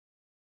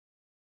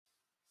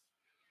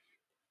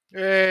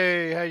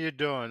Hey, how you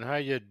doing? How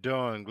you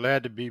doing?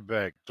 Glad to be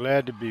back.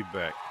 Glad to be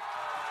back.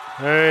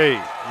 Hey,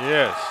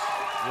 yes,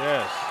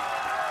 yes.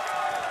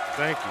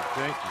 Thank you,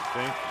 thank you,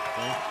 thank you,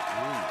 thank you.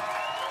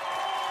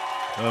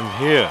 Ooh, I'm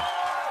here.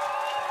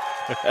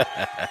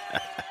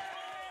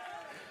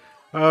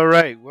 All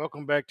right,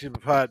 welcome back to the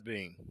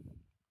Podbean.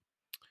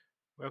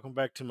 Welcome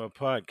back to my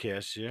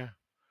podcast here.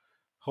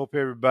 Hope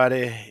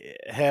everybody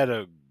had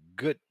a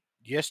good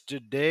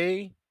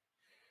yesterday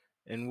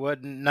and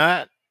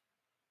whatnot,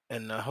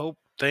 and I hope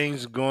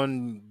things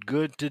going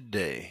good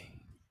today.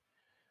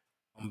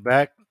 I'm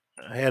back.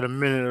 I had a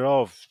minute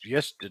off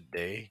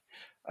yesterday.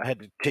 I had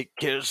to take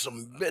care of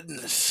some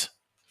business.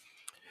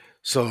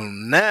 So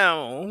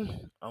now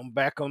I'm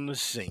back on the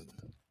scene.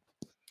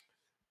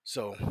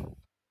 So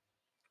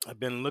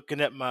I've been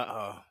looking at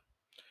my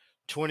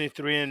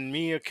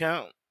 23andMe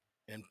account,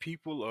 and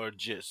people are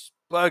just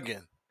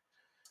bugging.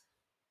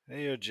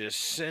 They are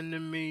just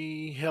sending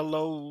me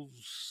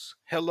hellos.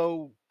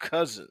 Hello,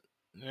 cousin.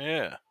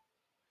 Yeah.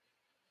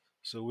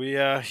 So we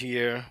are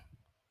here.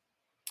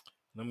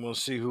 I'm going to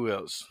see who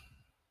else.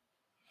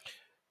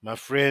 My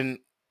friend,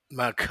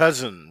 my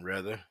cousin,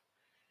 rather,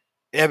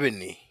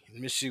 Ebony.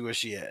 Let me see where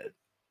she at.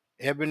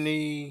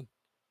 Ebony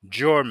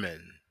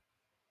Jorman.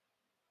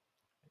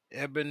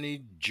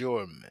 Ebony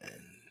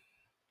Jorman.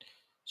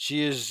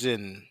 She is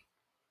in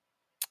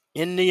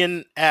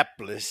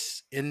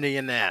Indianapolis,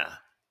 Indiana.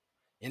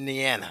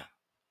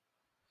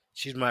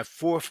 She's my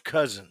fourth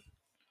cousin,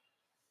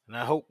 and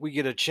I hope we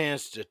get a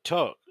chance to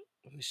talk.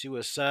 Let me see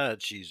what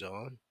side she's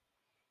on.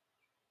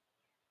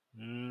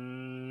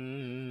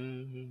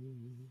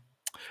 Mm,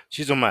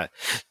 She's on my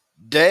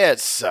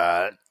dad's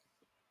side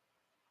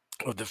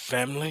of the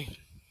family,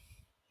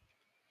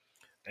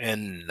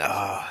 and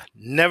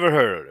never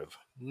heard of,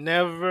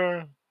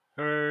 never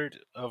heard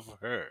of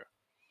her.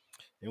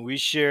 And we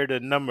shared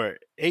a number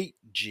 8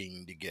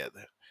 gene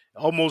together,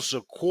 almost a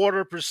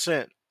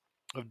quarter%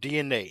 of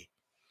DNA.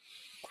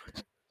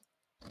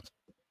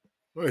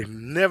 I've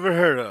never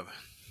heard of it.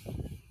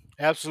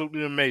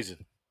 Absolutely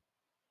amazing.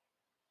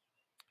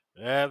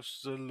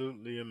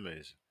 Absolutely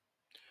amazing.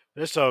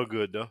 That's all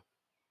good though.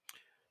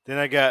 Then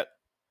I got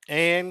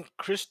Ann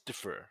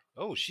Christopher.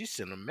 Oh, she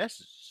sent a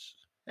message.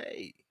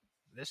 Hey,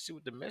 let's see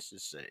what the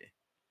message say.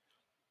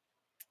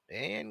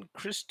 Ann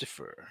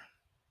Christopher.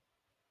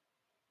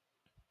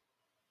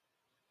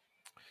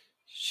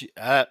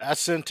 I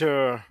sent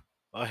her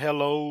a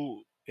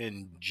hello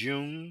in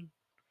June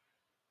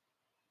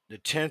the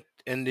 10th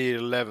and the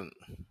 11th.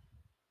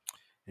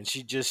 And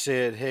she just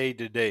said, "Hey,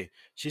 today."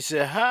 She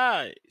said,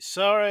 "Hi,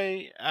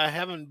 sorry I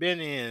haven't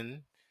been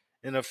in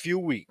a few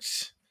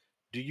weeks.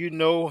 Do you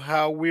know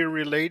how we're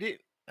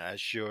related?" I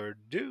sure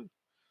do.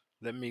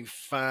 Let me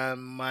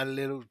find my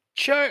little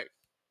chart.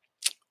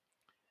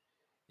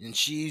 And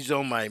she's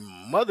on my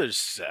mother's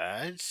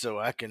side, so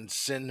I can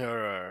send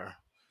her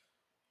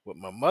what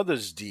my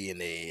mother's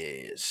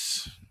DNA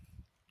is.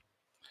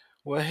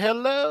 Well,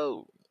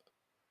 hello.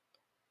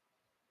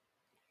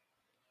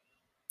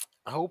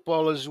 I hope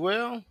all is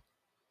well.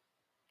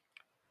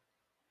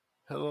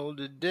 Hello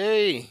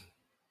today.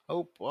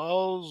 Hope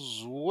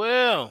all's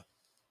well.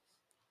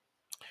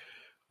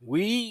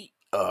 We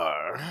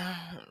are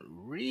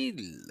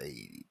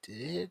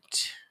related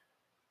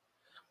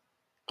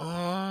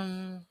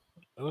on.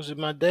 Was it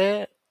my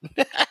dad?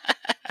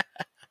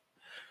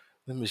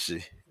 Let me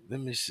see. Let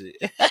me see.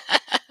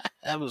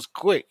 That was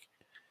quick.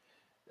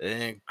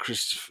 And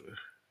Christopher.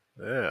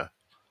 Yeah.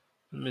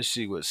 Let me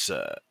see what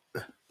side.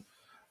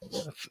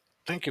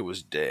 Think it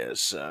was dad's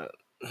side.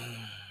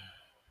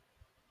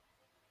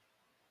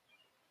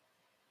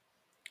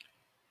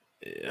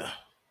 Yeah.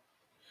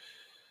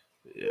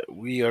 Yeah.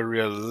 We are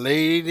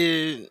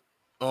related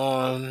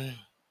on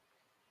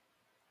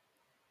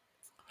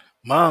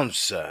mom's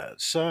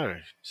side.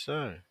 Sorry.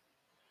 Sorry.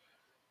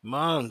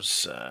 Mom's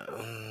side.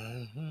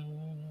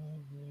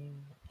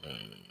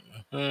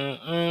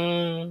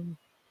 Mm-hmm.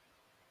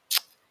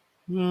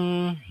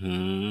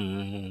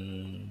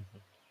 Mm-hmm.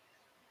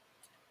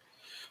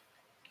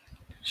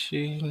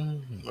 She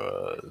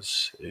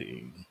was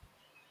a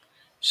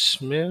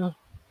Smith.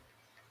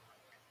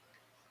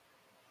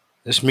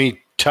 That's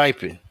me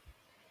typing.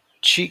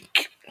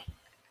 Cheek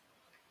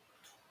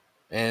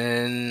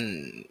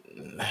and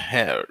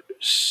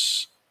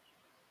Harris.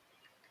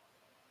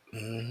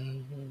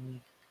 Mhm.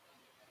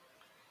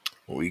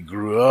 We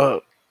grew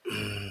up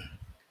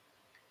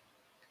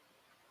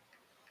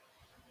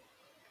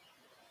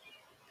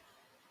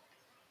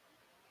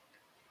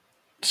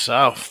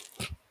south.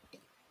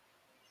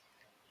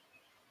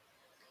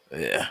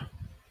 Yeah.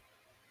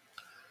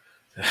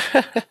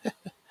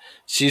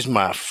 She's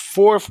my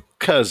fourth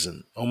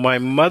cousin on my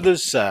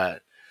mother's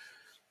side.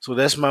 So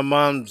that's my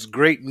mom's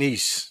great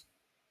niece.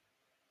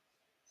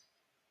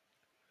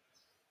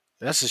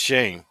 That's a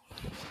shame.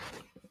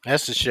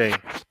 That's a shame.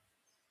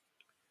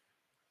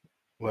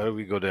 Why do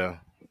we go down?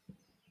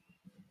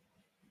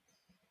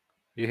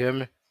 You hear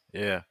me?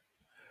 Yeah.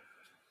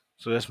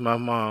 So that's my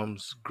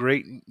mom's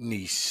great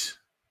niece.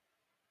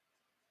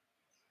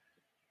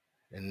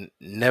 And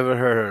never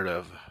heard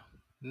of her.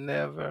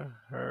 Never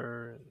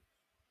heard.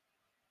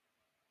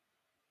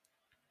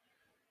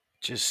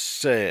 Just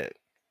said.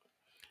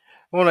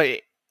 I want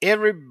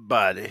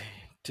everybody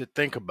to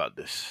think about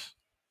this.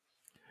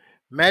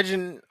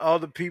 Imagine all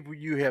the people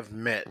you have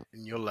met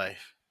in your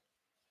life.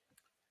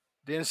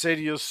 Then say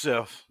to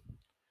yourself,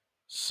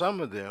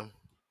 some of them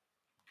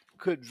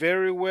could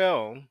very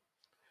well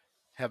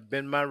have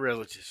been my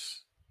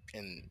relatives.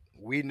 And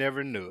we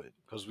never knew it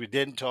because we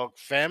didn't talk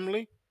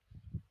family.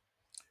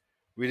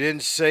 We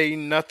didn't say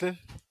nothing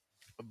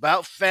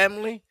about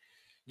family.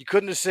 You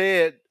couldn't have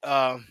said,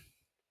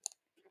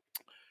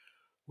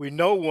 we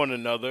know one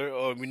another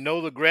or we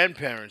know the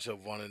grandparents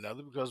of one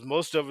another because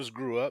most of us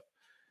grew up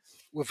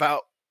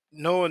without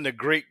knowing the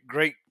great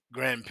great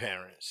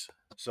grandparents.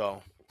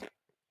 So,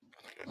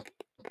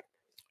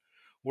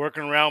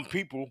 working around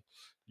people,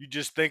 you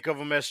just think of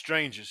them as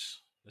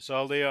strangers. That's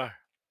all they are.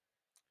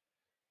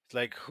 It's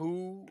like,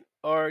 who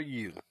are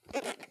you?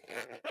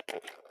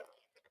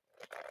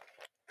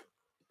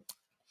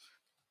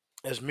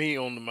 That's me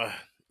on my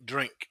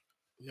drink.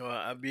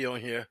 I be on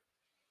here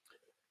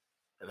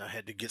and I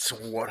had to get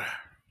some water.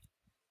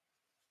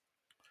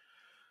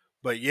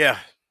 But yeah,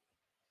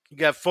 you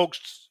got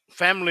folks,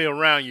 family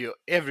around you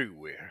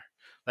everywhere.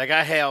 Like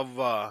I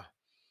have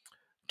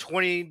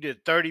 20 to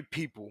 30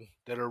 people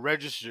that are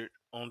registered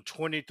on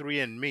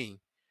 23andMe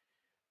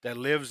that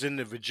lives in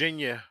the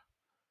Virginia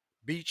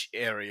Beach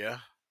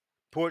area,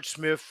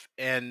 Portsmouth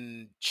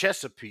and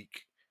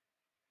Chesapeake.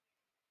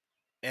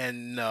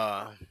 And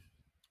I've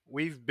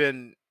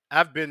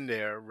been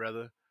there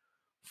rather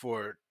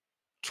for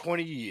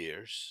 20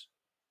 years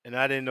and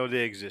I didn't know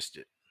they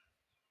existed.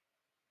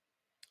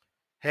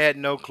 Had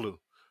no clue.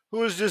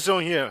 Who is this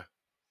on here?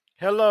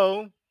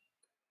 Hello.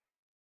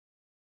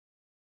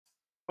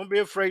 Don't be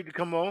afraid to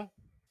come on.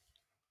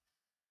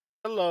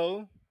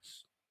 Hello.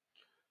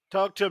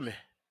 Talk to me.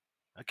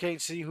 I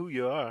can't see who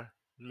you are.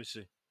 Let me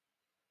see.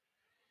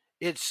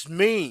 It's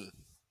me.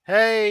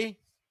 Hey,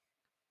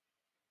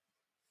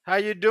 how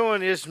you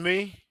doing? It's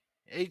me.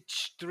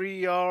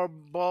 H3R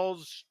Ball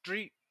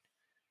Street.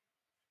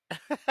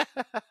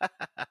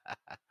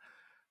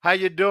 How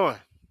you doing?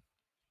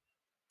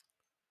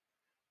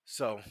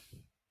 So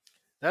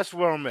that's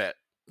where I'm at.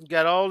 You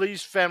got all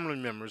these family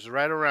members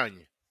right around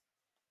you,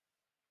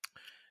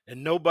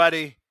 and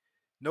nobody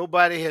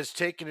has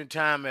taken the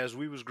time as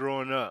we was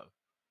growing up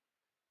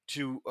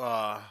to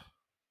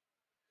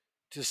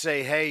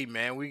say, hey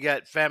man, we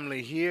got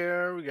family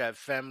here, we got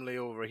family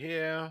over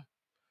here,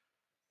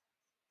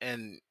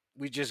 and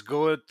we just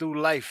go through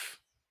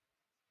life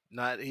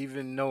not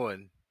even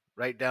knowing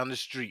right down the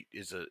street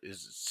is a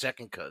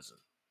second cousin,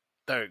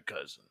 third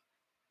cousin.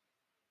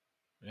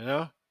 You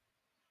know?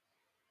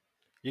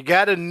 You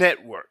gotta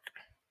network.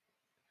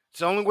 It's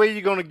the only way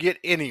you're gonna get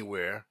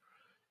anywhere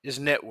is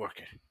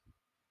networking.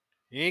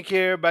 You ain't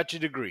care about your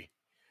degree.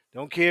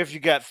 Don't care if you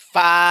got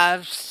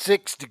 5,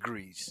 6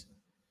 degrees.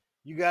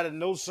 You gotta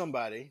know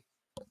somebody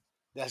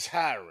that's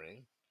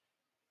hiring,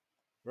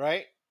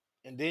 right?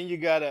 And then you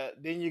gotta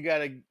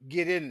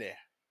get in there,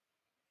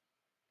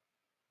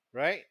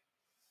 right?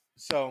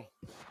 So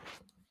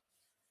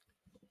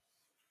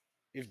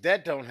if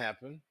that don't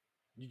happen,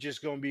 you're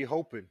just gonna be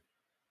hoping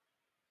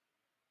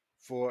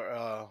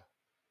for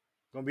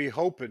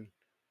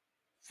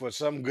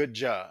some good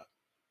job.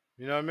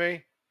 You know what I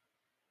mean?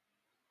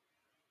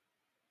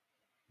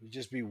 You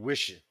just be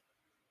wishing.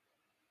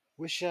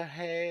 Wish I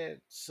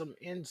had some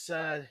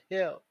inside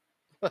help.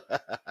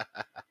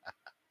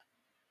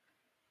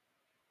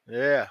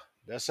 Yeah,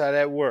 that's how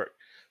that works.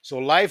 So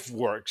life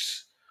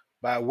works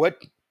by what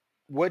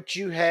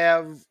you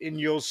have in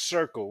your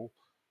circle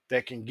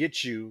that can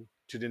get you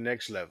to the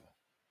next level.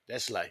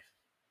 That's life.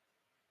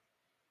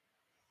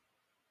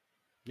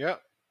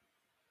 Yep.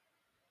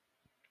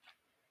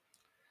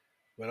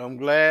 But I'm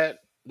glad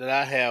that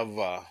I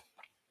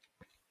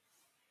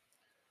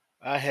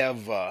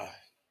have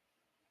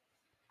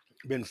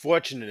been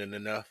fortunate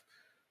enough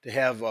to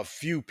have a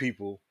few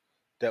people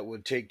that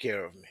would take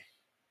care of me.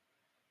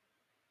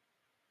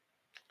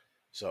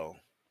 So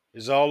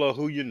it's all of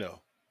who you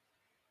know.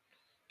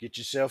 Get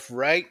yourself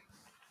right,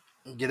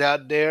 get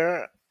out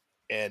there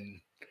and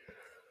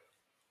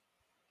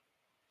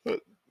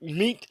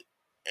meet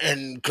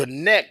and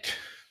connect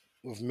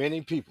with many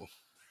people.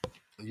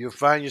 You'll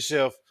find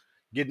yourself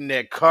getting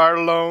that car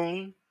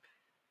loan,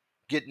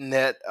 getting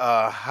that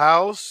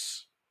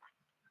house.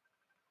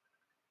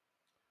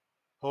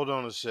 Hold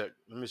on a sec.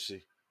 Let me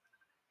see.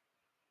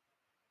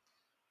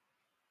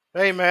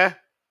 Hey, man.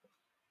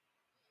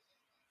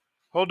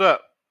 Hold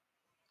up.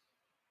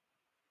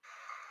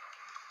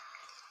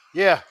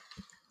 Yeah,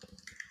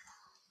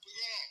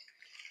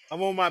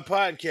 I'm on my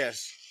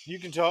podcast. You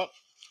can talk.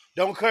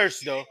 Don't curse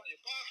though.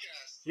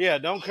 Yeah,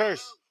 don't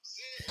curse.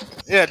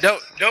 Yeah,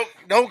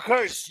 don't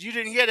curse. You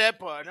didn't hear that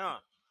part, huh?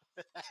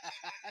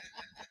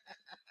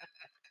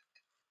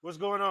 What's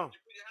going on?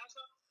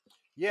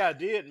 Yeah, I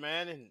did,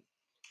 man. And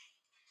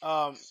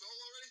um,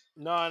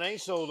 no, it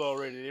ain't sold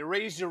already. They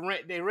raised the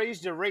rent. They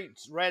raised the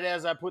rates right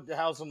as I put the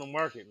house on the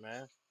market,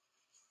 man.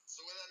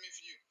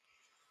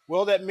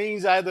 Well, that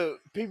means either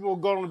people are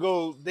gonna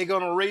go, they're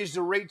gonna raise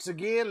the rates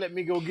again. Let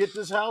me go get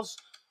this house,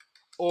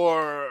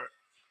 or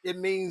it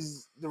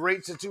means the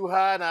rates are too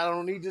high and I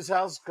don't need this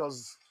house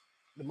because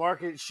the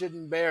market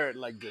shouldn't bear it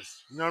like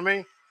this. You know what I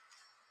mean?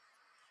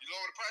 You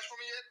lower the price for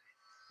me yet?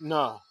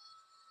 No.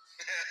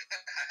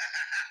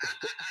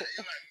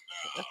 You're like,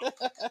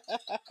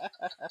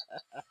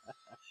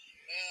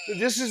 no.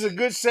 This is a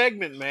good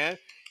segment, man.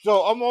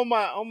 So I'm on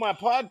my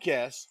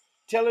podcast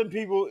telling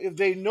people if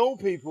they know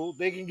people,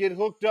 they can get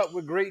hooked up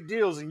with great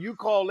deals. And you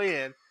call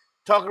in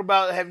talking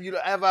about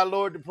have I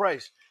lowered the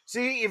price?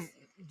 See, if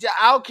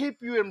I'll keep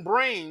you in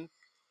brain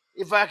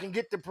if I can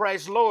get the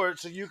price lowered,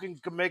 so you can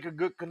make a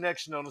good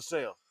connection on the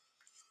sale.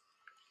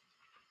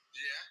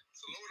 Yeah.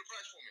 So lower the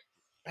price for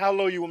me. How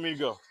low you want me to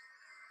go? Where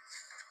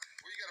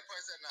you got a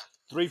price at now?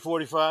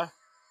 345. Oh Lord.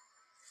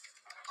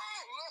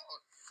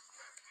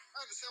 I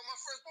had to sell my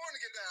firstborn to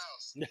get that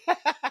house.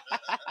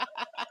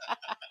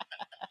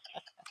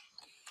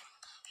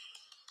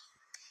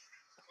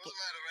 What's the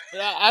matter,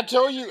 man?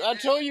 I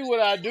told you what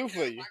I do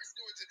for you. I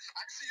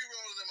can see you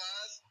rolling them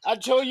eyes. I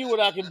told you what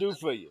I can do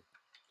for you.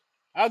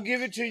 I'll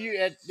give it to you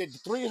at the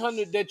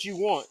 300 that you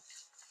want,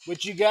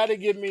 but you got to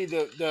give me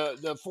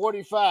the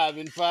 45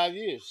 in 5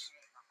 years.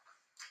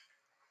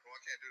 Well, I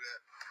can't do that.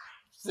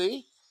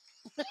 See?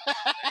 I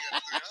ain't got the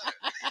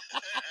 300.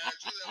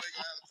 Julie, I ain't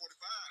gonna have the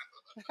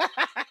 45.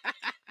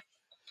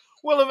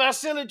 Well, if I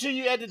sell it to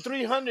you at the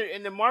 300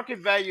 and the market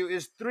value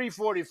is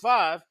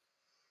 345,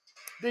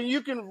 then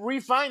you can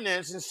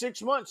refinance in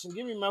 6 months and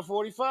give me my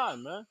 45,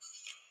 man.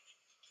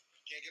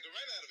 Can't get the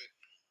rent out of it.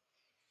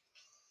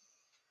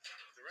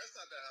 The rent's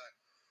not that high.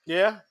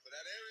 Yeah? For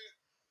that area,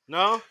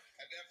 No? at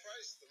that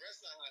price, the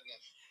rent's not high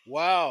enough.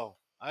 Wow.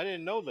 I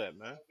didn't know that,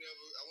 man. I won't be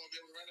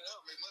able to rent it out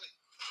and make money.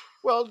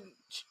 Well,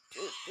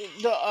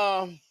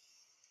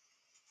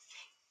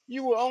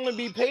 you will only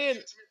be paying.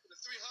 Give it to me for the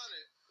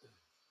 300,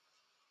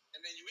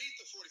 and then you eat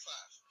the 45.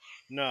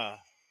 Nah,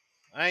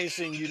 I ain't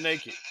seen you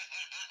naked.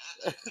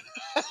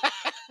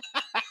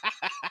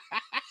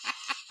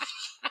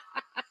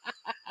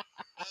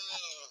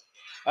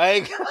 I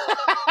ain't.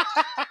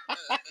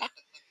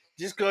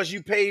 Just cause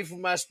you paid for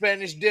my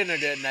Spanish dinner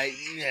that night.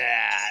 Oh,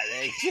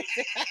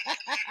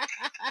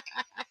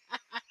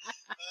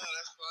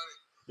 that's funny.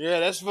 Yeah,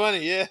 that's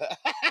funny. Yeah. How's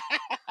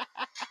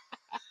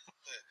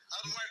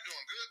the wife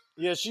doing?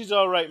 Good? Yeah, she's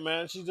all right,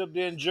 man. She's up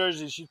there in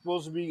Jersey. She's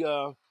supposed to be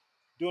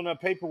doing her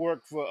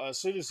paperwork for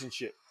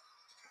citizenship.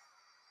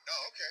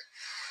 Oh, okay.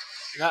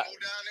 You Not, gonna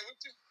move down there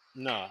with you?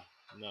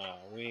 nah,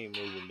 we ain't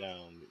moving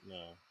down.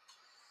 No,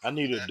 I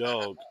need a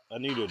dog. I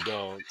need a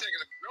dog. You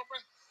taking a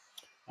girlfriend?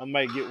 I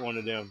might get one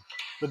of them,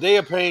 but they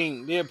are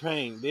paying. They're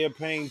paying. They're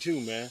paying too,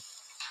 man.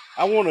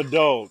 I want a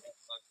dog.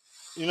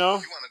 You know?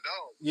 You want a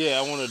dog? Yeah,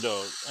 I want a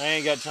dog. I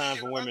ain't got time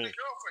You for get an women. ugly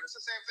girlfriend. It's the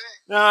same thing.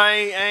 No, I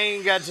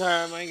ain't got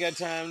time. I ain't got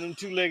time. Them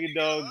two-legged You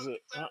get an dogs. ugly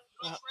fat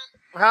girlfriend.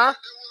 Huh? They're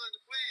willing to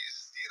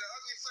please. You get an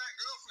ugly fat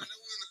girlfriend.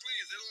 They're willing to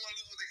please. They don't want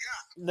to lose what they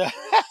got.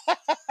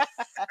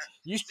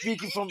 You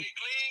speaking from They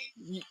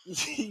clean.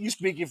 you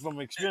speaking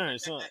from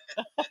experience, huh?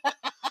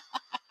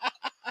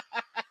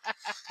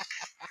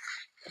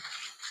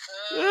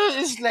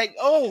 It's like,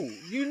 oh,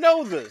 you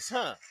know this,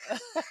 huh? If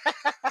you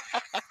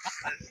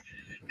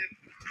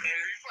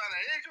find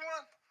an Asian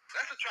one,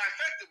 that's a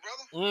trifecta,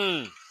 brother.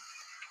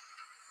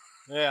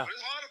 Yeah. But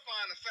it's hard to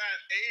find a fat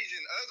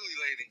Asian ugly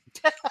lady.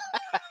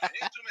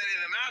 Ain't too many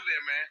of them out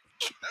there, man.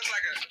 That's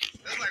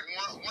like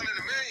one in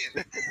a million.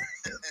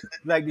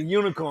 Like the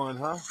unicorn,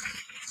 huh?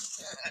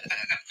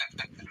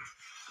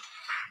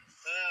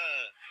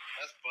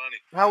 That's funny.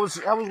 How was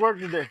work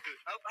today?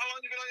 How long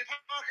you been on your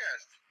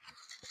podcast?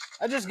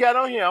 I just got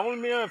on here. I only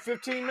been on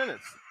 15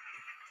 minutes.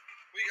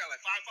 We got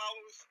like 5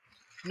 followers.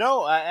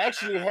 No, I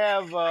actually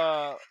have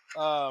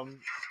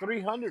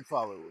 300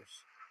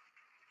 followers.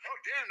 Oh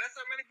damn, that's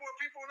that many more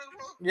people in this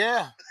world.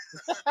 Yeah.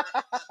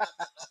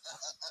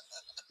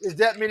 There's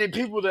that many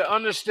people that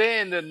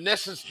understand the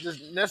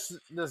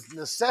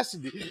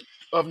necessity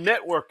of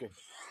networking.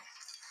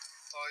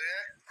 Oh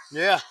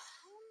yeah. Yeah.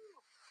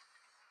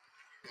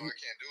 No, I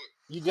can't do it.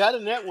 You got to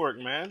network,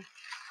 man.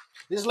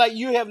 It's like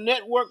you have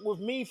networked with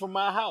me for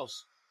my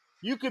house.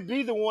 You could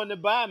be the one to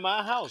buy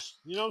my house.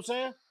 You know what I'm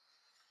saying? Not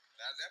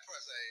that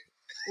price,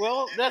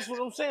 Well, that's what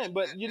I'm saying.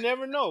 But you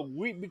never know.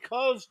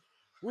 Because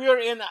we are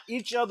in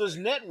each other's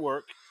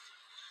network,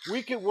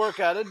 we could work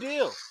out a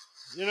deal.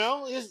 You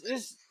know,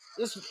 it's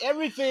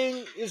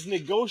everything is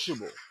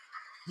negotiable.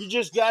 You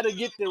just got to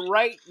get the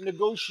right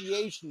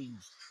negotiations. When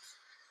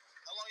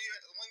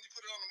did you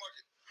put it on the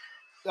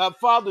market?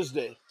 Father's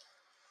Day,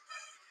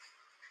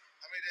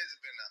 How many days has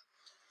it been now?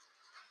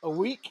 a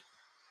week. A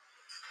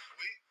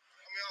week?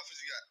 How many offers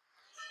you got?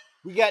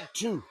 We got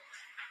 2.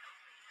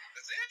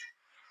 That's it?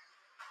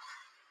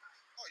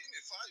 Oh, you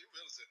need to file your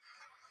real estate.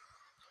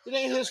 It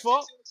ain't You his got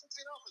fault,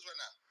 16 offers right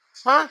now.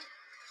 huh?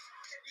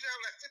 You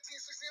have like 15,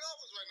 16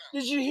 offers right now.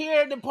 Did you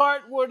hear the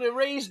part where they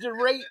raised the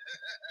rate?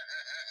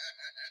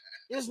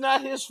 It's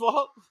not his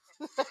fault.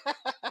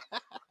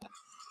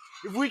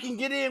 If we can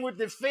get in with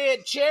the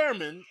Fed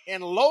chairman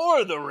and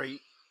lower the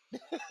rate, it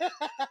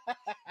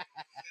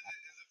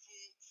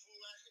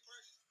full asking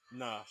price?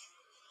 Nah. No.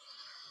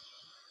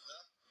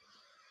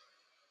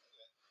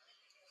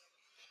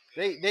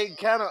 They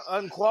kind of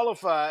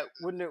unqualified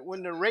when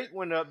the rate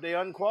went up. They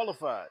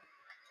unqualified.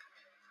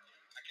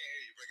 I can't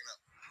hear you breaking up.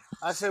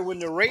 I said when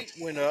the rate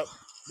went up,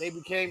 they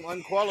became Rate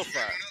unqualified.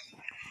 went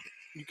up.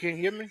 You can't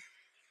hear me? I can't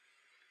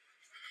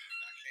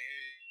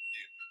hear you.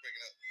 You're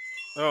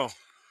breaking up. Oh,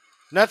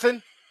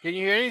 nothing. Can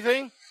you hear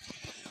anything?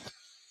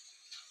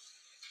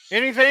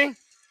 Anything?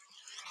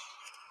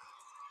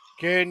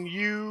 Can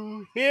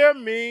you hear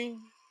me?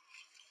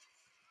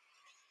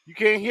 You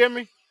can't hear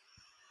me?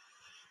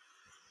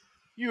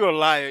 You're a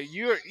liar.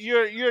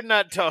 You're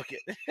not talking.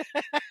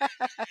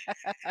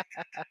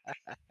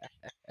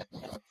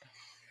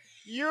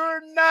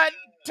 You're not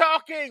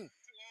talking.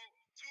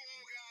 Two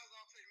old guys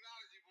on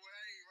technology, boy.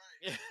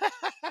 That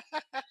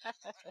ain't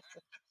right.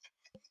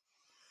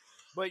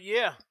 But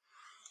yeah,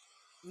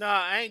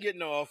 nah, I ain't getting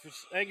no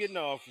office. I ain't getting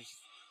no office.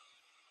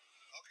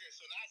 Okay,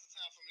 so now's the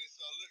time for me to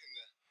start looking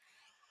there.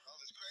 All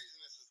this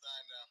craziness is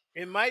dying down.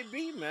 It might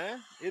be,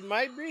 man. It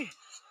might be. It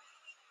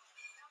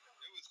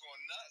was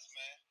going nuts,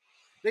 man.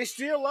 They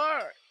still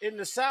are in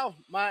the South.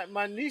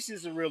 My niece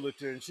is a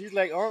realtor, and she's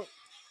like, "Oh,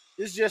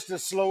 it's just a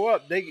slow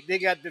up. They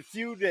got the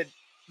few that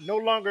no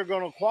longer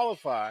going to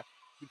qualify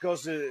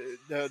because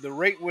the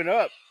rate went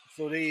up.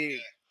 So they, Yeah.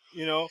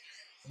 you know,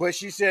 but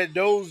she said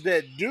those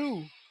that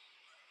do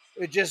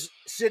are just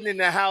sitting in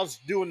the house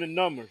doing the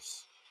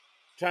numbers,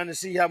 trying to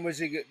see how much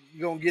they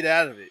gonna get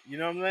out of it. You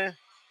know what I'm saying?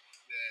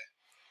 Yeah.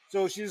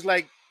 So she's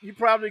like, you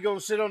probably gonna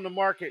sit on the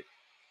market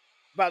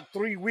about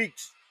 3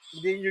 weeks,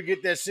 and then you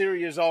get that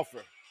serious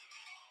offer.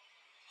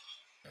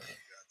 Gotcha.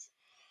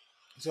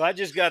 So I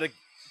just gotta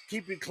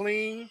keep it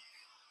clean.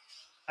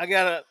 I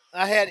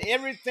had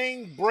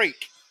everything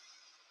break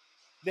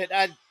that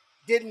I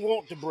didn't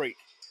want to break.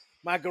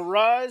 My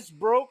garage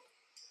broke.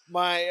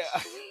 My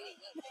What broke?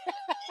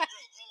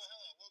 Hold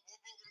on. What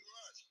broke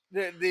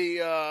in the garage?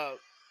 the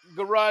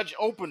garage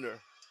opener.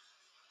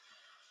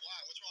 Why?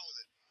 What's wrong with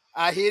it?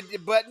 I hit the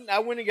button. I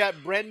went and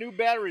got brand new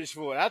batteries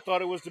for it. I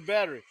thought it was the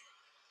battery.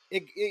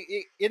 It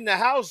in the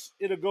house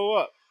it'll go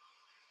up,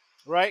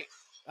 right?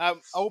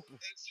 I'm open.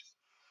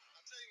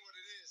 I'll tell you what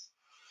it is.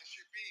 It's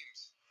your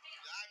beams.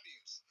 Your eye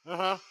beams. Uh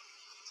huh.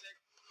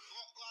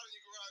 Go out in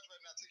your garage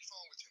right now. Take your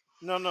phone with you.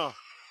 No.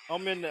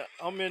 I'm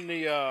in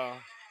the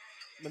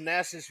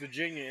Manassas,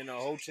 Virginia, in a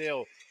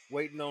hotel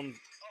waiting on.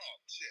 Oh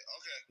shit.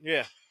 Okay.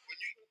 Yeah. When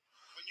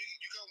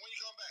you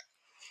come back?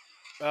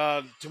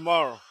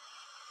 Tomorrow.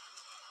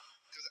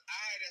 Because I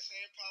had that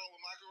same problem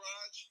with my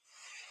garage.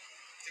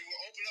 It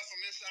will open up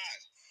from inside.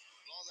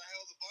 As long as I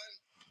held the button,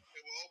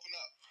 it will open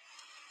up.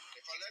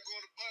 If I let go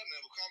of the button,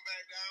 it will come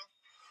back down.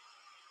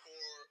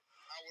 Or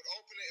I would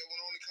open it, it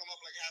would only come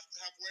up like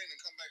halfway and then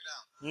come back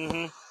down.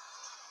 Mm-hmm.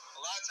 A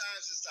lot of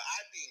times it's the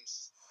eye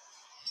beams.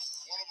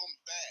 One of them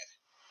bad.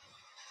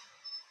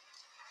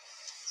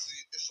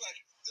 See, it's like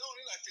they're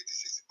only like 50,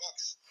 60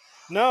 bucks.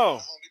 No.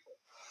 Home Depot.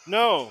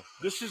 No.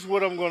 This is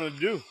what I'm gonna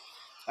do.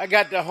 I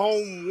got the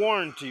home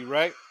warranty,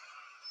 right?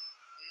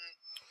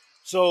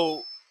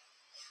 So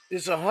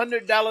it's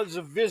 $100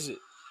 a visit.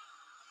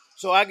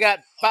 So I got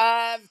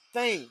 5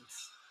 things.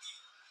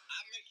 I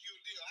make you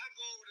a deal. I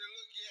go over there,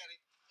 look at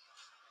it,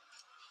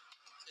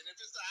 and if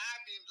it's the eye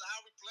beams,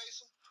 I'll replace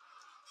them.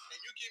 And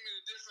you give me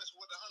the difference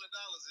what the $100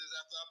 is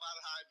after I buy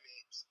the eye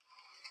beams.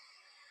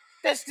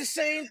 That's the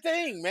same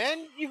thing,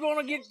 man. You're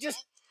gonna get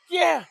just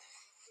yeah.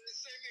 It's the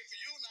same thing for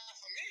you, not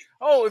for me.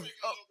 Oh, I'm if making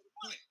a little bit of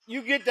money.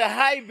 you get the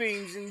high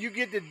beams and you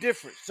get the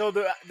difference. So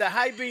the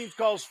high beams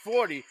cost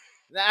 40.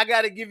 Now I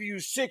got to give you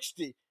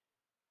 60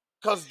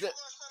 because You're gonna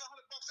spend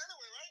 $100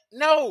 anyway, right?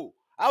 no,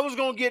 I was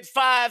gonna get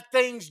 5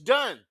 things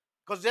done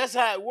because that's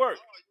how it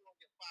worked. Oh, you gonna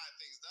get 5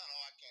 things done?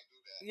 Oh, I can't do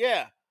that.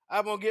 Yeah,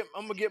 I'm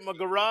gonna get my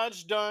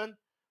garage done.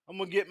 I'm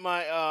gonna get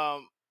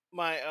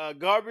my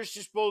garbage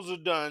disposal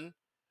done.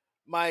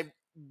 My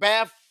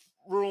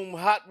bathroom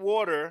hot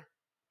water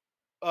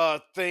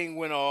thing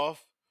went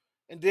off,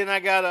 and then I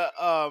got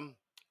a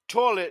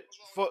toilet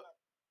for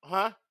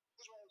huh.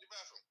 What's wrong with your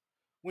bathroom?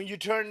 When you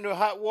turn the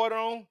hot water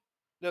on,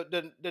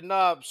 the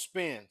knob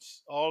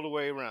spins all the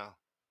way around.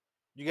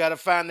 You got to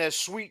find that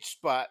sweet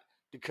spot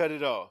to cut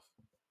it off.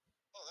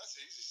 Oh, that's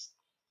easy.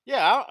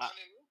 Yeah, Underneath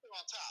or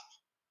on top?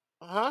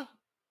 huh?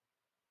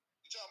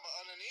 You talking about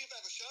underneath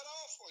at the shut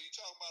off, or you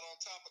talking about on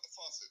top of the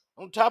faucet?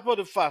 On top of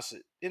the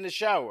faucet in the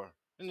shower.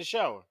 In the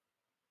shower.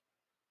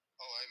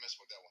 Oh, I ain't messing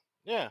with that one.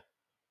 Yeah,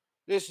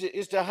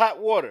 it's the hot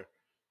water.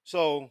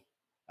 So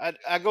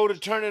I go to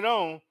turn it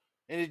on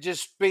and it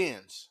just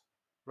spins,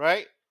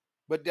 right?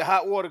 But the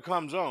hot water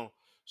comes on.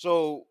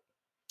 So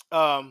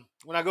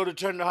when I go to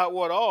turn the hot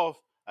water off,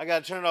 I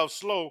got to turn it off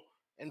slow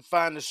and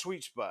find the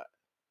sweet spot.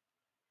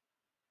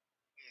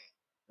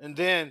 And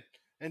then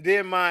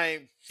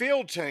my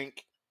fill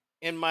tank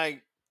in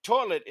my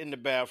toilet in the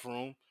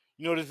bathroom,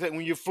 you know the thing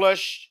when you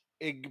flush,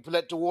 it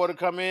let the water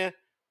come in.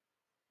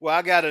 Well,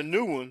 I got a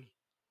new one.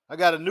 I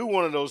got a new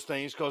one of those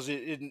things because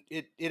it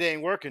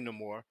ain't working no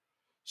more.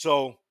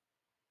 So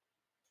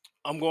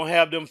I'm gonna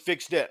have them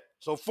fix that.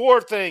 So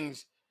 4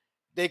 things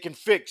they can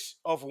fix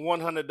off of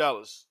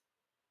 $100.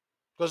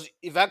 Because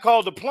if I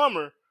call the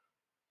plumber,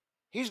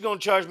 he's gonna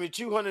charge me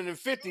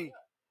 $250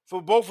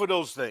 for both of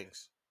those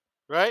things,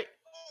 right? Oh,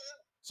 yeah.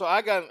 So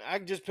I can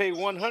just pay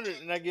Well,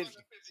 100 and I get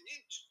 250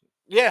 each.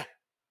 yeah,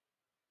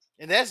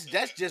 and that's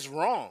just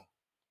wrong.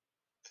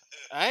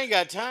 I ain't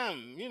got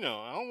time,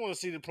 I don't want to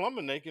see the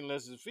plumber naked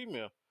unless it's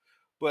female.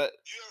 But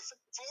You ever fixed the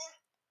floor?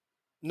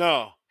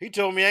 no, he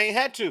told me I ain't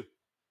had to.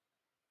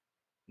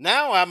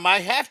 Now I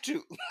might have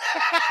to. Oh,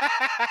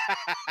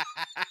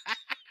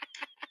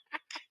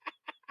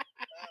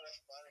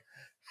 that's funny.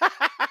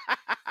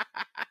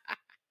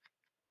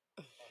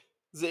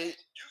 See, You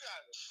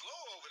guys are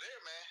slow over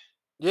there, man.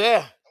 yeah.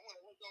 I went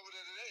to work over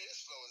there today.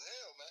 It's slow as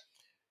hell,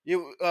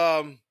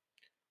 man.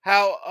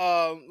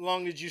 How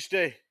long did you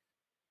stay?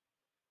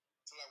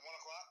 Till like 1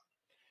 o'clock.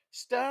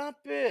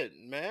 Stop it,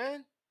 man.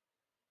 It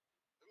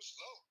was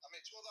slow. I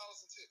made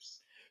 $12 in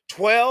tips.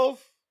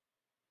 12?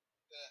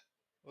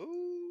 Yeah.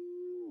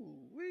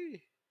 Ooh,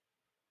 wee.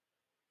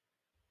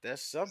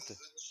 That's something. Is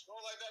it slow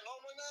like that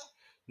normally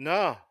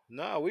now?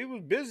 No, we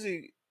was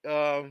busy.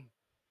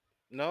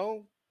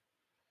 No,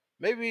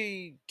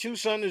 maybe 2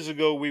 Sundays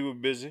ago we were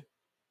busy.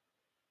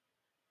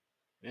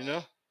 You know?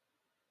 No,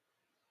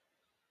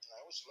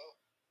 it was slow.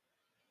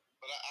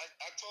 But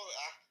I told her,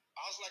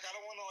 I was like, I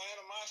don't want no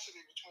animosity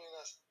between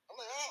us. I'm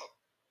like, oh,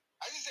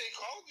 I just ain't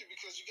called you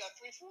because you got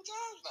 3 full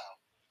times now.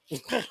 You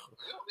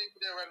don't need me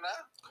there right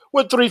now.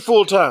 What 3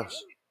 full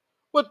times?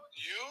 What?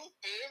 You,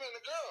 him, and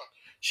the girl.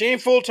 She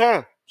ain't full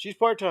time. She's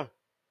part time.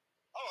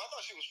 Oh, I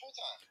thought she was full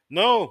time.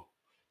 No,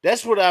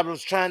 that's what I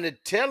was trying to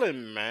tell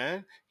him,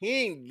 man.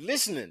 He ain't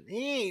listening.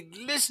 He ain't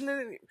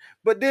listening.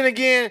 But then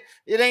again,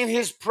 it ain't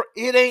his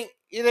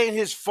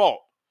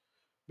fault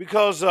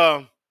because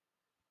I'm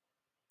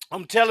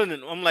telling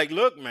him, I'm like,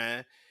 look,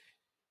 man,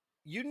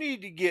 you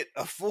need to get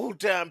a full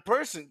time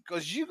person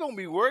because you're gonna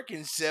be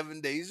working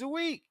 7 days a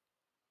week.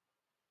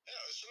 Yeah,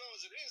 as slow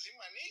as it is, he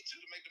might need to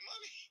make the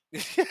money.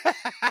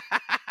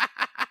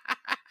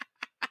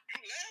 You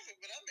laughing,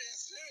 but I'm being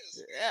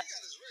serious. Yeah. He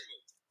got his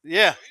regular.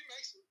 Yeah. So he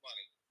makes his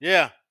money.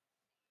 Yeah.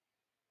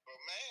 But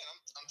man,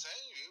 I'm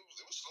telling you,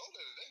 it was slow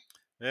there today.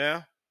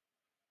 Yeah.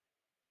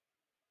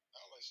 I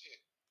was like,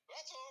 shit. But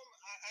I told him,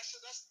 I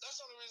said that's the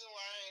only reason why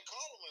I ain't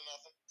called him or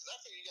nothing. Because I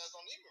think you guys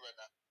don't need me right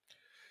now.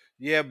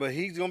 Yeah, but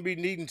he's gonna be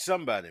needing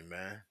somebody,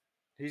 man.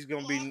 He's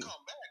gonna Well, be. I'll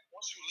come back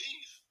once you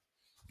leave.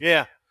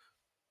 Yeah.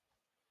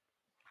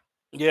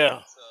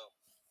 Yeah.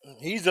 So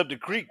He's up the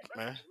creek,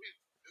 man.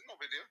 it's no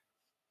big deal.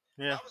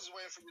 Yeah. I was just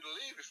waiting for you to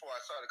leave before I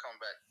started to come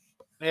back.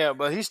 Yeah,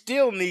 but he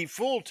still need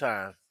full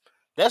time.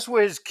 That's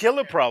where his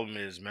killer problem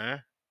is,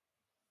 man.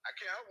 I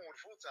can't help him with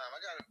full time. I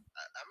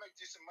make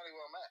decent money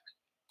where I'm at.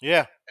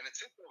 Yeah. And the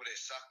tips over there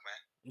suck, man.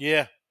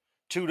 Yeah.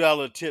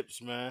 $2 tips,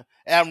 man.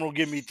 Admiral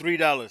give me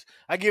 $3.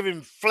 I give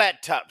him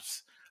flat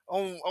tops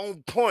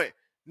on point,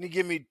 and he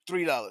give me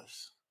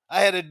 $3.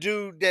 I had a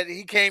dude that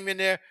he came in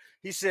there.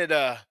 He said,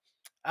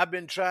 I've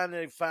been trying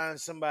to find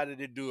somebody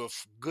to do a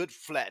good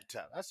flat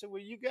top. I said,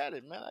 well, you got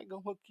it, man. I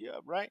gonna hook you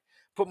up, right?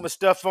 Put my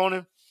stuff on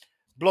him,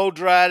 blow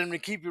dried him to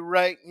keep it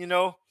right, and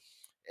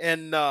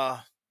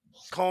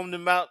combed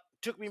him out.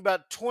 Took me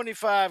about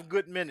 25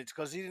 good minutes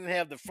because he didn't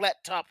have the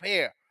flat top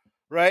hair,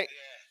 right?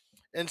 Yeah.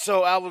 And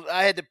so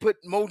I had to put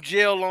more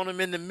gel on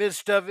him in the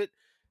midst of it,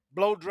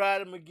 blow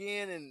dried him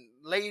again, and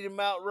laid him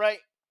out right,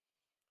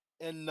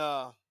 and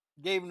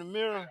gave him the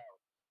mirror.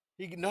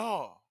 He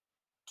no,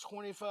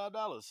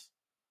 $25.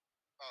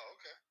 Oh,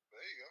 okay.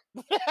 There you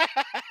go.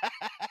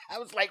 I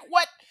was like,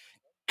 what?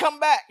 Come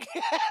back. That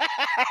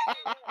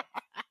one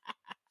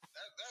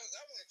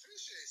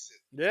appreciates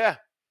it. Yeah,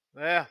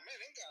 yeah, Man,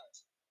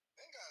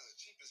 them guys are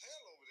cheap as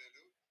hell over there,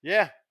 dude.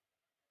 yeah.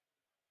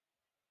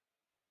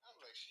 I'm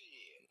like,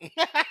 shit.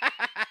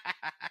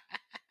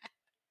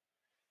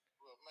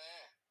 Well,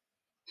 man.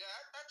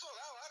 Yeah, I told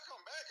him I'll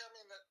come back. I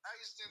mean, I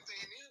just didn't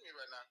think he needed me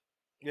right now.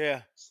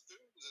 Yeah.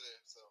 Students are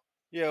there, so.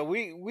 Yeah,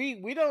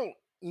 we don't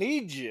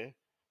need you,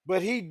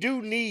 but he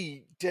do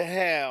need to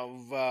have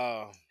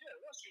Yeah,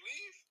 once you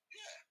leave,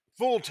 yeah.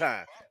 full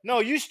time. No,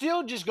 you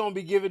still just gonna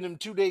be giving him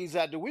 2 days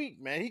out the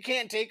week, man. He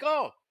can't take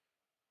off.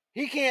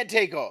 He can't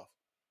take off.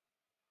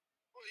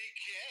 Well, you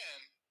can.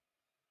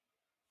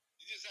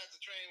 You just have to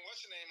train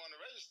what's your name on the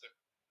register.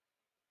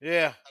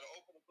 Yeah. How to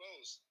open and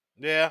close.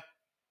 Yeah.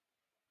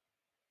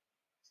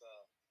 So,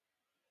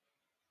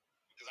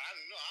 because I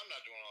know I'm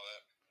not doing all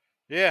that.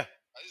 Yeah.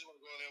 I just want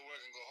to go there,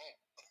 work, and go home.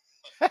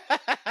 That's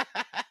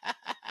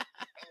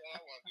all I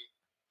want to do.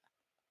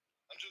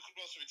 I'm too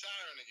close to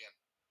retiring again.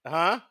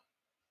 Huh?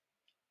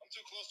 I'm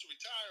too close to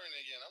retiring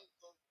again.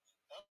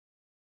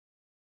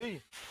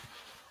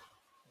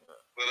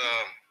 But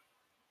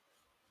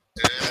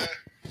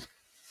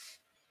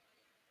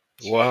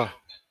yeah. Wow.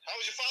 How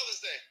was your Father's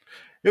Day?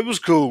 It was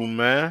cool,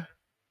 man.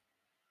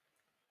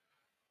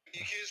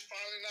 Your kids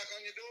finally knock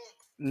on your door?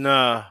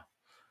 Nah.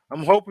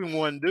 I'm hoping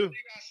one do. You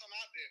got some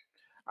out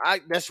there.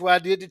 That's why I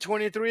did the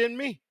 23andMe.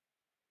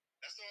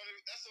 That's the only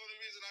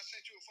reason I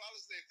sent you a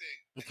Father's Day thing.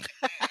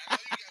 Man, I know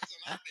you got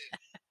some out there.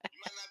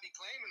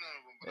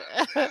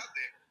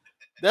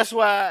 That's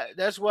why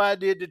I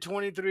did the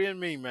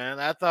 23andMe, man.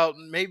 I thought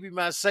maybe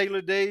my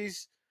sailor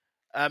days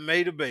I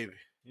made a baby,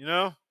 you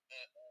know?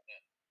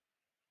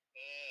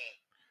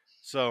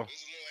 So This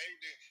is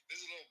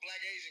a little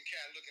black Asian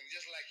cat looking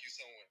just like you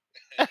somewhere.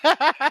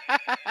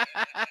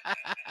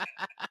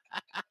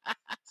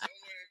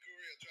 Somewhere in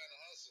Korea trying to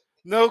hustle.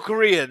 no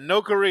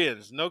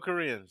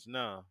Koreans.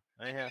 No.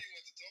 I You have.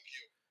 went to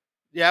Tokyo.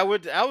 Yeah,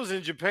 I was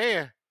in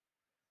Japan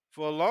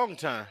for a long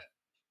time.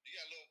 You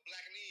got little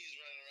black knees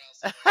running around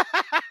somewhere.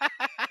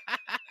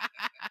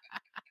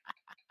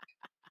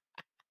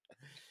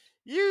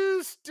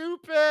 You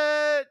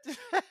stupid. Where do you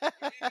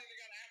think they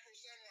got Afro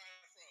Samurai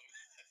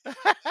from?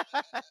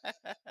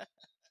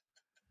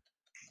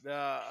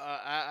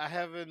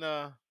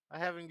 No, I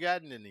haven't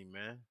gotten any,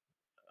 man.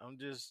 I'm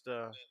just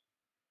That's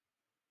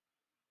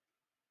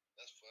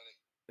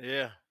funny.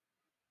 yeah.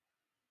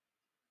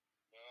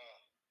 Well,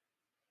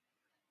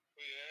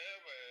 yeah,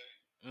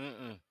 man.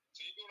 Mm-mm.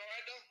 So you doing all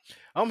right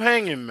though? I'm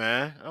hanging,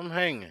 man. I'm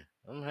hanging.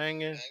 Dang.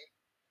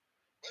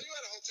 Where you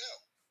at a hotel?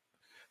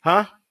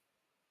 Huh?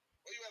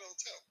 Where you at a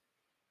hotel?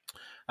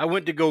 I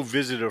went to go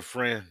visit a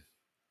friend.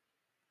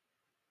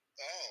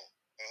 Oh,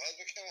 her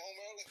husband came home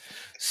early?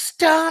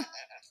 Stop,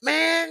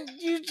 man.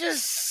 You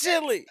just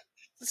silly.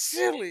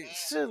 Silly. You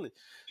told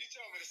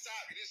me to stop.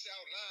 You didn't say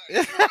out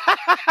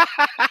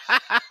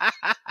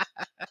loud.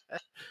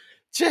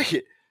 Check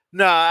it.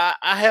 No, I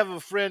have a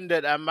friend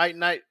that I might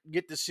not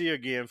get to see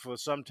again for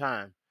some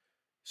time.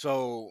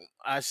 So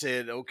I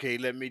said, okay,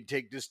 let me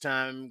take this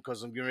time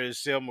because I'm getting ready to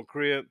sell my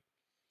crib.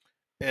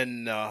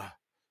 And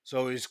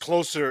so it's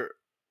closer.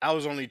 I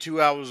was only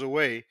 2 hours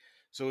away.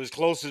 So it's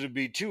closer to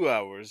be 2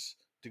 hours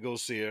to go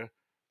see her.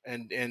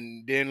 And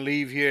then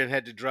leave here and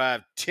had to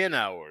drive 10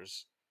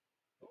 hours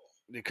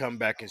to come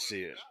back and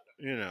see it.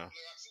 You know.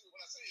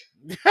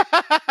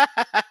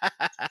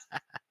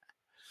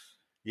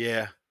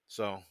 Yeah.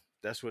 So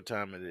that's what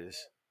time it is.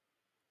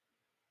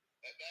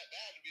 That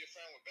had to be a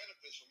friend with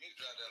benefits for me to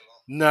drive that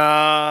long.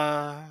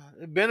 Nah,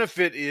 the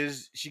benefit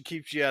is she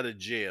keeps you out of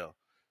jail.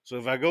 So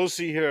if I go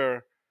see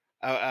her,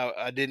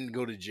 I didn't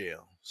go to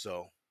jail.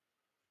 So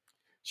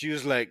she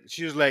was like,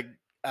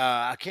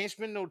 I can't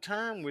spend no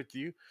time with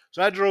you.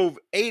 So I drove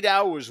 8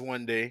 hours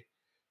one day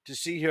to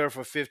see her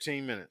for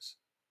 15 minutes.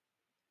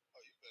 Oh,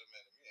 you better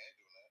man than me. I ain't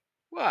doing that.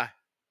 Why?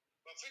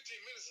 But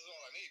 15 minutes is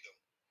all I need, though.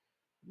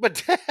 But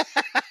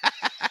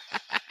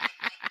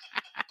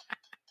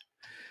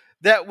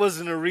that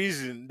wasn't a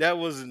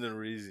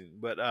reason.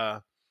 But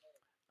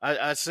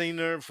I seen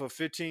her for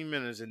 15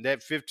 minutes, and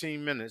that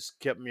 15 minutes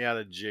kept me out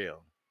of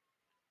jail.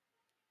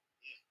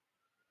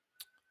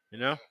 You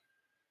know?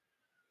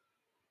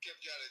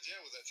 Kept you out of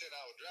jail was a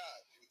 10-hour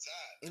drive. You were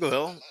tired.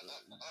 Well,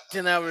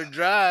 10-hour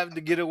drive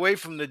to get away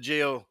from the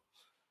jail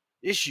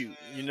issue,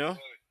 you know?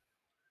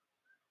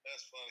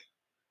 That's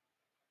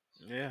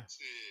funny. Yeah.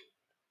 Shit.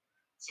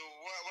 So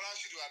what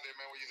else you do out there,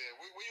 man? Where you there?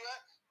 Where you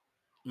at?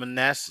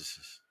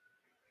 Manassas.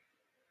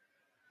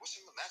 What's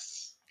in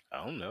Manassas? I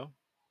don't know.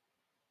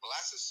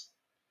 Molasses?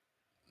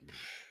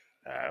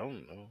 I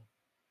don't know.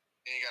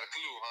 You ain't got a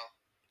clue, huh?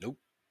 Nope.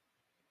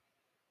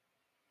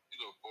 You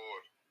look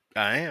bored.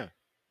 I am.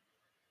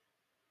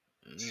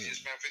 So you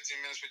just spent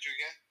 15 minutes with you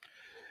again?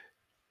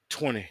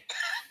 20.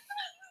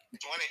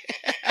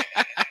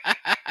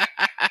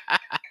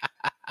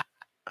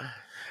 20.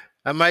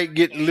 I might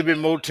get a little bit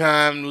more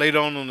time later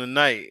on the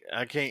night.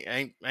 I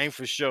ain't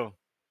for sure.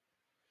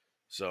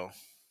 So Oh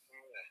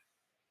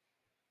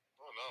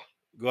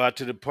no. go out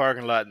to the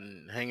parking lot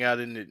and hang out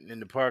in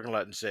the parking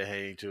lot and say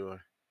hey to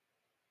her.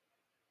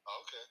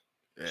 Oh, okay.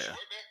 Yeah. Does she work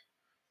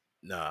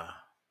there? Nah.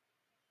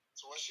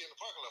 So what's she in the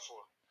parking lot for?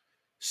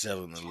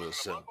 Selling a She little work in the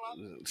something.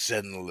 parking lot?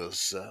 Selling a little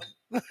something.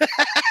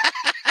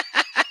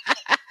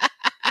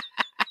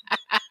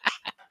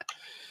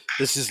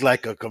 This is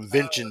like a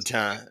convention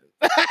time.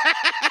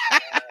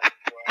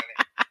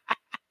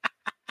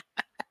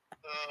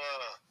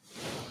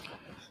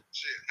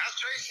 Shit. How's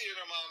Tracy and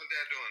her mom and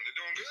dad doing? They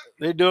doing good?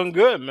 They're doing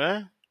good,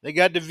 man. They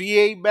got the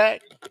VA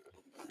back. Oh,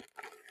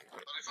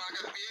 they finally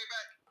got the VA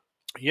back?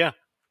 Yeah.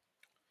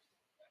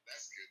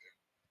 That's good then.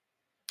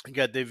 They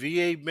got their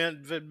VA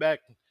benefit back.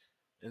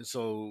 And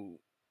so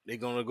they're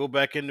gonna go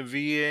back in the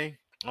VA.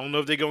 I don't know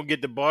if they're gonna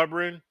get the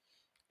barbering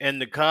and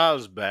the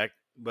cars back,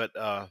 but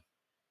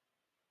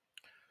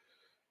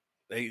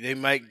they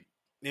might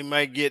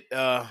get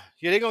yeah,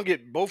 they're gonna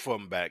get both of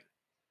them back.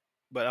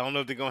 But I don't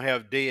know if they're gonna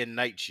have day and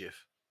night shift.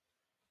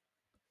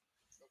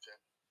 Okay.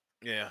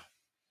 Yeah.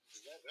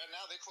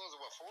 Now they close at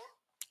what,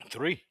 4?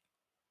 3. 3?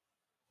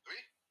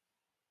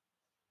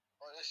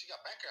 Oh, yeah, she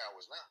got banker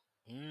hours now.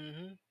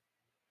 Mm-hmm.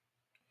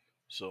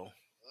 So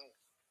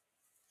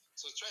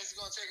So Tracy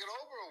gonna take it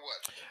over or what?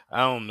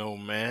 I don't know,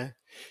 man.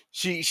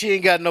 She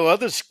ain't got no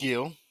other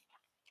skill.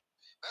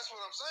 That's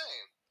what I'm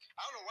saying.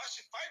 I don't know why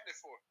she's fighting it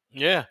for.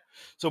 Yeah.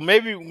 So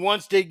maybe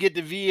once they get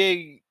the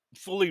VA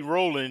fully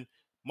rolling,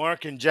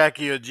 Mark and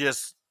Jackie will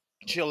just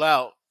chill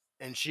out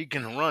and she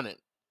can run it.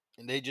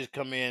 And they just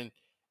come in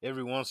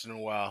every once in a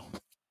while.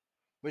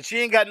 But she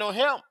ain't got no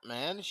help,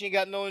 man. She ain't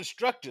got no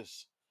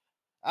instructors.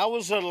 I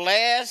was her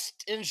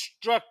last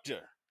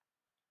instructor.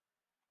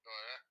 Oh,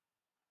 yeah?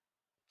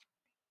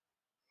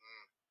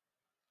 Mm.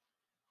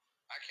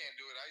 I can't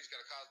do it. I just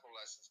got a Cosmo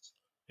license.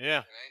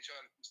 Yeah. And I ain't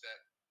trying to teach that.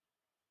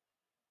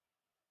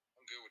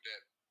 I'm good with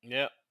that.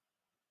 Yep.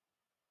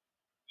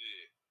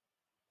 Yeah.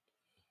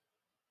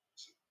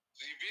 So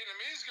you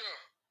Vietnamese girl.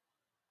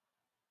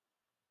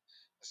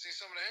 I seen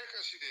some of the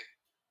haircuts she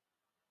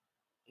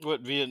did.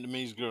 What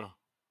Vietnamese girl?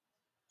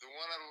 The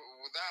one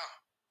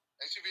without.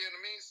 Ain't she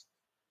Vietnamese?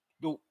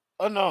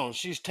 Oh no,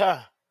 she's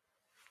Thai.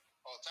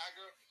 Oh, Thai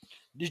girl?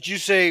 Did you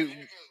say? Haircuts,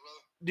 brother.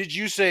 Did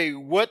you say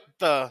what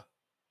the? I ain't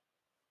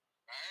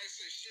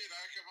say shit.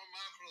 I kept my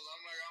mouth closed.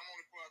 I'm like, I'm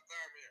only for a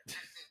third here.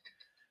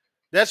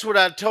 That's what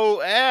I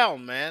told Al,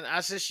 man.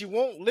 I said she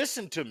won't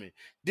listen to me.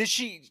 Did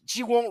she?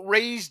 She won't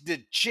raise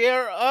the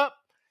chair up.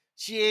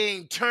 She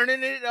ain't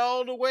turning it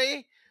all the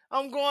way.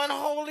 I'm going,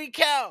 holy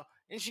cow!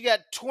 And she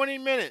got 20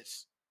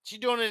 minutes. She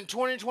doing it in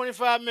 20,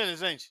 25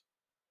 minutes, ain't she?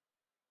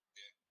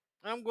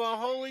 I'm going,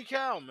 holy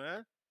cow,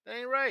 man. That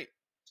ain't right.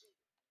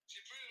 She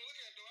pretty to look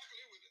at, though. I can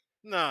live with it.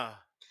 Nah,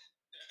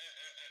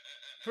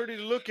 pretty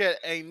to look at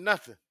ain't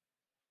nothing.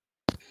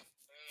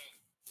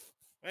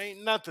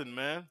 Ain't nothing,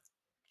 man.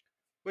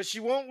 But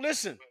she won't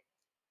listen. But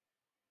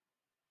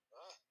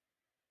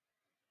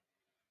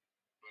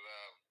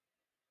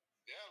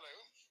yeah, I'm like,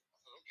 oops. I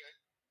said, okay.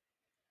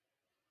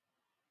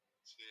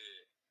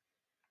 Shit.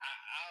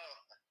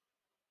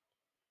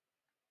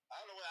 I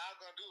don't know what I'm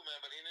gonna do,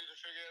 man, but he needs to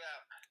figure it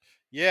out.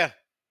 Yeah.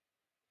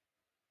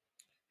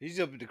 He's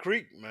up at the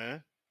creek,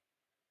 man.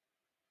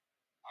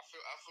 I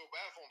feel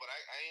bad for him, but I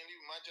ain't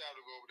leaving my job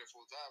to go over there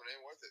full time. It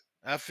ain't worth it.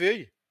 I feel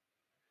you.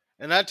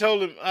 And I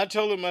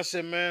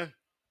said, man,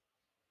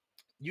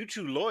 you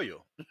too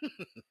loyal.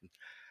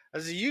 I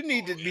said, you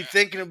need to be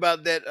thinking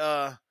about that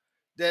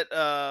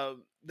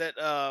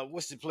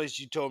what's the place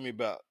you told me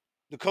about?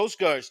 The Coast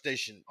Guard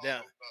station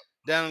down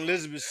in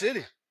Elizabeth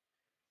City.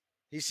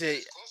 He said,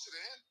 It's closer to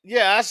him.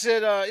 yeah, I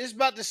said, it's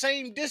about the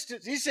same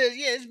distance. He said,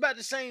 yeah, it's about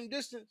the same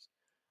distance.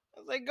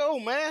 I was like, go,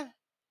 man.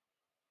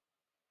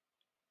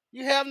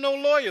 You have no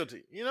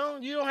loyalty. You know,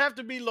 you don't have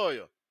to be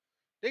loyal.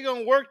 They're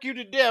gonna work you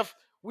to death.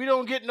 We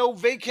don't get no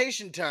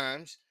vacation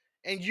times,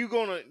 and you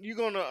gonna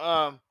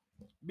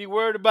be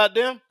worried about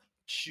them?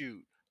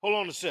 Shoot. Hold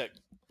on a sec.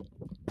 Hold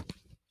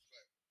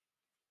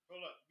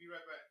up. Be right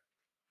back.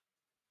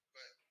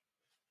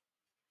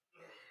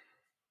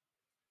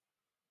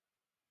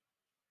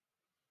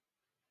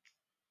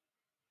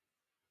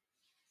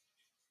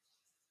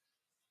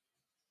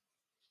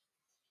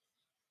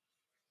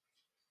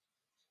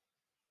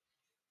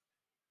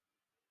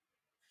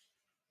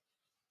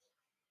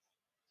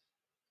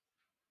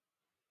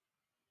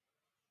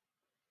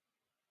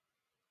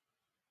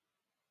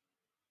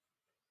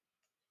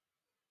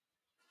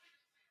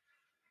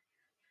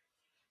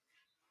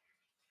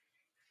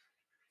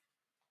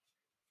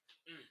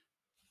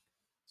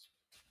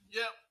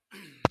 Yep.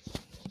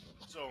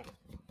 So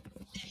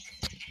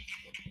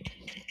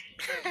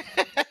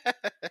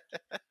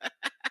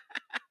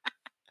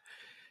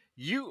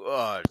you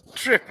are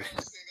tripping.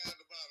 This thing down at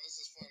the bottom. This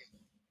is funny.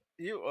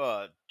 You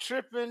are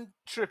tripping.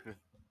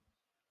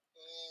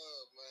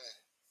 Oh man.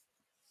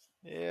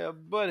 Yeah,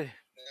 buddy. That is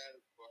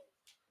funny.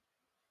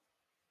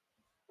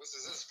 What's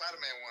this? This is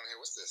Spider-Man one here.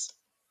 What's this?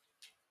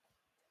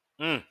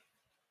 Mm.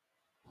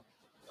 Oh,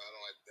 I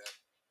don't like that.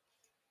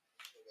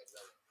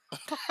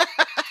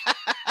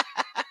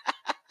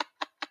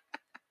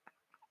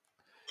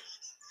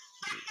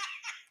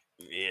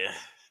 Yeah.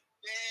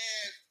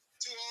 Yeah,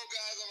 two old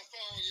guys on the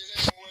phone. You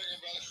ain't working,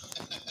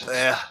 brother.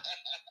 Yeah.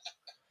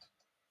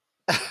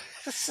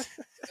 That's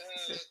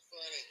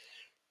funny.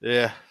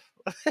 Yeah.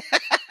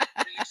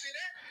 Did you see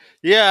that?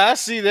 Yeah, I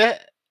see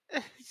that. Okay, I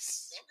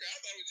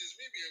thought it was just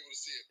me being able to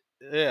see it.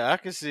 Yeah, I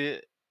can see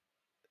it.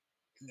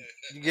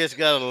 You just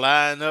gotta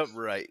line up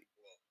right.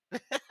 Oh, I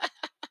don't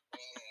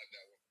like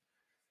that one.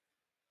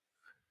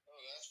 Oh,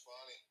 that's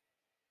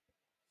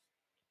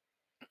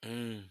funny.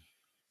 Mm.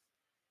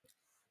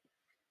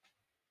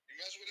 You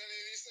mess with any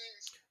of these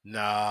things?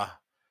 Nah,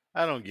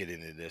 I don't get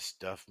into this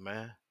stuff,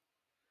 man.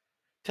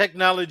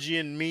 Technology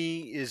and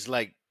me is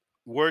like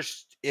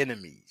worst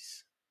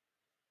enemies.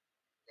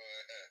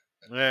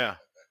 Yeah.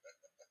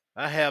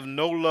 I have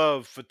no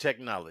love for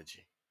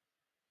technology,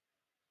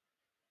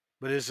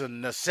 but it's a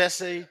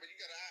necessity. But you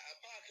got a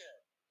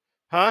podcast.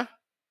 Huh?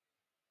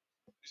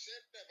 You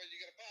said that, but you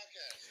got a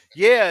podcast.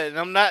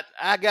 Yeah, and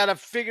I gotta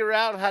figure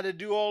out how to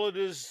do all of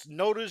this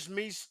notice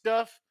me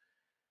stuff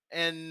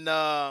and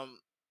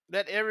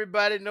let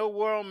everybody know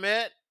where I'm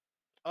at.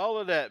 All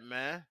of that,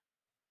 man.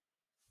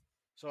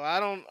 So I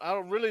don't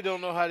really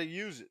don't know how to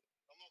use it.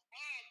 I'm on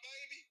fire,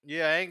 baby.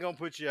 Yeah, I ain't gonna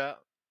put you out.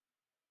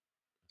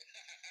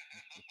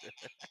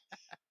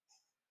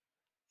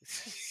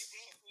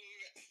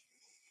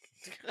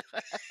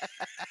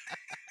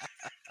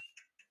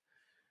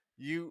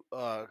 You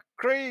are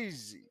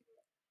crazy.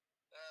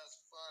 That's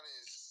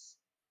funny.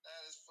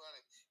 That is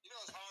funny. You know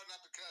it's hard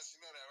not to cuss.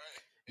 You know that,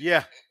 right?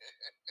 Yeah.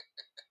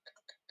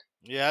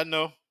 Yeah, I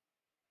know.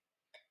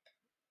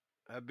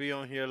 I be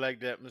on here like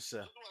that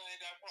myself. This one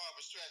ain't that far of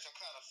a stretch. I'm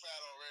kind of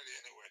fat already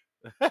anyway.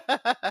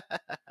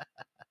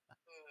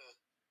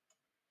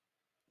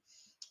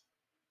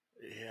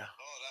 Yeah.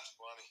 Oh, that's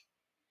funny.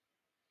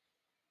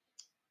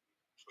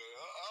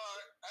 All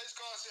right. I just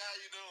called to see how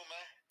you doing,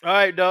 man. All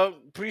right, dog.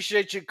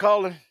 Appreciate you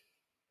calling.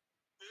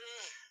 Yeah.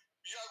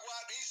 You gotta go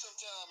out and eat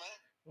sometime, man.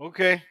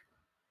 Okay.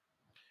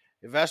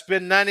 If I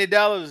spend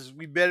 $90,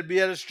 we better be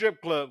at a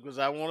strip club because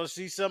I want to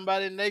see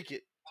somebody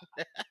naked. I'm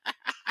not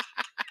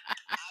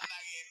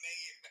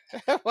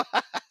getting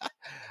naked.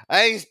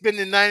 I ain't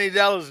spending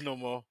 $90 no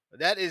more.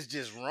 That is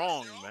just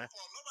wrong, That's your man. own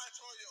fault. Nobody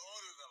told you to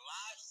order the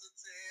lobster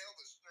tail,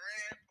 the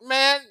shrimp.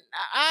 Man,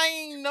 I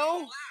ain't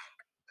know.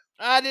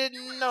 I You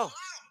didn't went know. all out.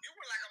 You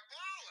were like a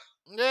baller.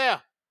 Yeah.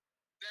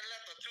 Then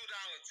left a $2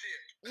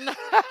 tip.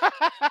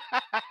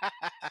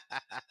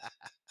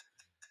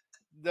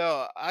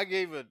 No, I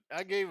gave a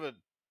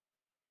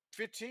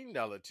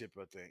 $15 tip,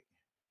 I think.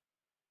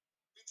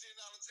 $15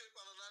 tip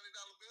on a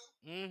 $90 bill?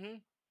 Mm-hmm.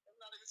 That's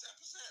not even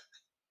 10%.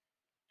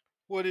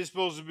 What is it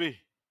supposed to be? 20%.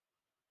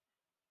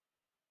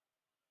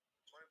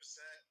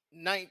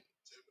 Nine.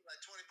 Tip is like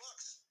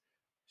 $20.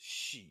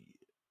 Shit.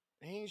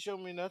 He ain't show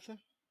me nothing.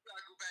 You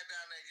gotta go back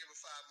down there and give him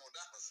 $5 more.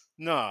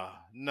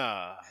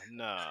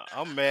 Nah.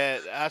 I'm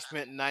mad. I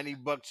spent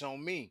 $90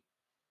 on me.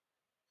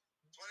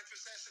 20%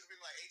 should have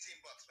been like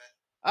 $18, man.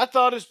 I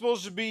thought it's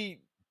supposed to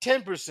be 10%.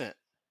 Nah, that's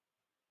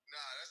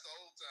the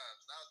old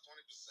times. Now it's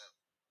 20%.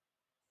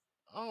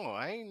 Oh,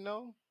 I ain't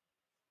know.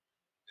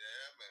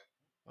 Yeah, man.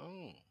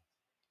 Oh.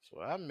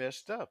 So I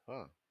messed up,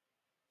 huh?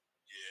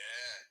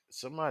 Yeah.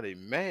 Somebody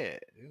mad.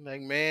 He's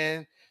like,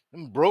 man,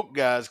 them broke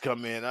guys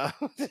come in, huh?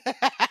 Oh, no, I made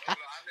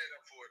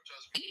up for it.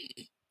 Trust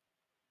me.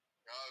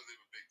 I'll leave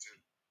a big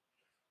tip.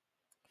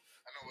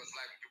 I know what it's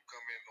like when people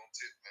come in and don't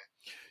tip, man.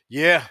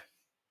 Yeah.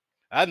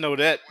 I know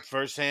that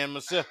firsthand I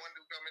myself. had one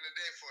dude come in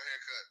today for a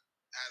haircut.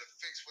 I had to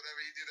fix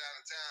whatever he did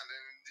out of town.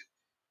 And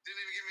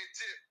didn't even give me a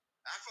tip.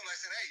 I felt like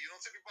saying, hey, you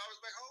don't tip your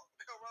barbers back home? What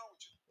the hell wrong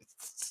with you?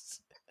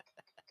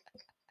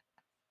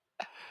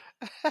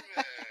 Man. I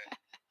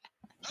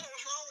don't know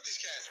what's wrong with these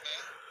cats,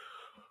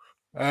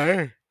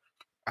 man.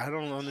 I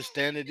don't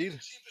understand it either.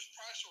 The cheapest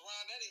price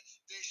around any.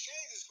 The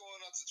exchange is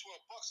going up to $12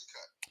 a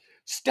cut.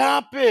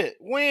 Stop it.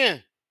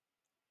 When?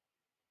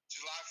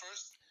 July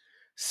 1st?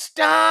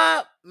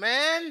 Stop,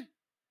 man.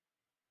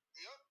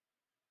 Yep.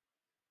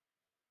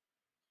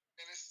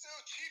 And it's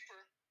still cheaper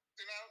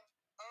than out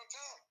of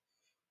town.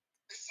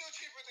 It's still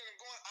cheaper than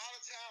going out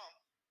of town,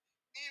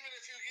 even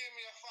if you give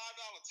me a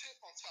 $5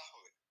 tip on top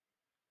of it.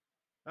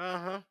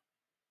 Uh-huh.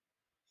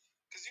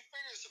 Because you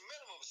figure it's a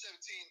minimum of 17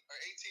 or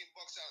 $18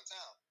 out of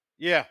town.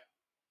 Yeah.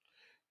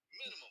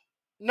 Minimum.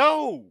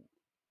 No.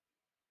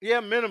 Yeah,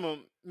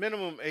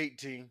 minimum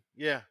 18.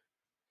 Yeah.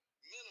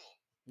 Minimum.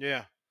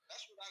 Yeah.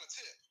 That's without a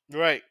tip.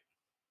 Right.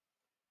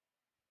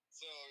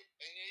 So,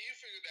 and you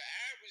figure the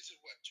average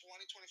is what,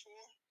 20,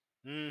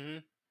 24?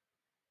 Mm-hmm.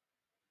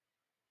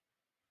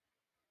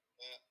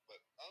 Yeah,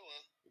 but I don't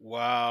know.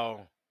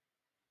 Wow.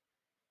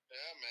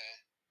 Yeah, man.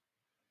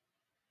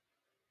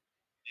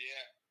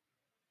 Yeah.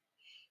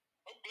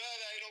 I'm glad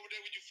I ain't over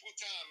there with you full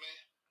time, man.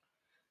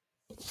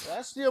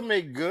 I still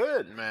make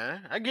good,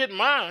 man. I get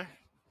mine.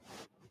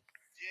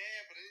 Yeah,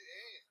 but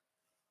it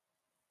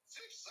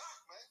tips suck,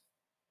 man.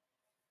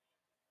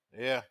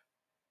 Yeah.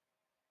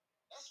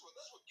 That's what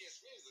gets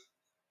me is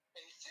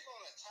and you take all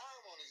that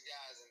time on these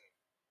guys and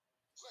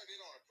it's like they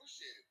don't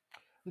appreciate it.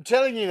 I'm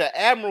telling you, the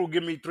Admiral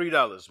give me $3,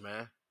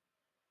 man.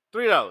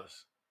 $3. I looked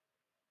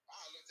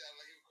at him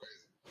like he was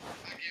crazy.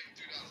 I gave him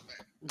 $3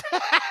 back.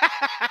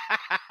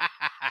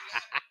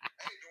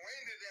 Hey,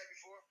 Dwayne did that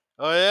before.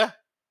 Oh, yeah?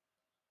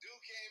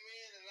 Dude came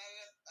in and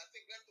I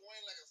think left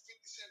Dwayne like a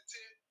 50-cent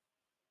tip.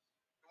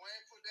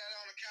 Dwayne put that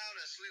on the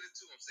counter and slid it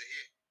to him. Say,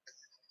 here.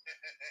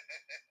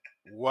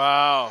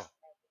 Wow.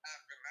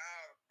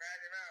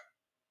 Cracking up.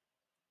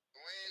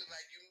 Dwayne's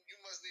like, you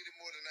must need it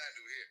more than I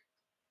do here.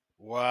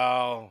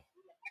 Wow.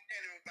 I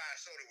can't even buy a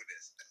soda with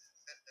this.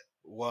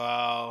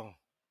 Wow.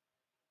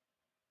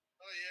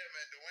 Oh yeah,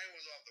 man. Dwayne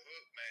was off the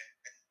hook, man.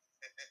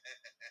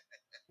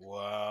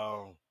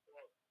 Wow.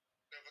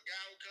 If a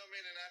guy would come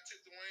in and I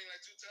tip Dwayne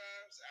like 2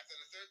 times, after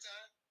the 3rd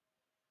time,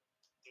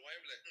 Dwayne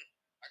would be like,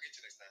 I'll get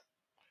you next time.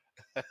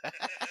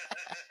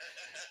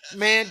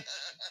 Man,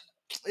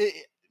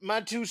 my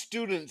 2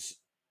 students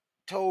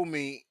told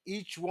me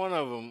each one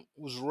of them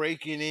was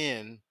raking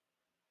in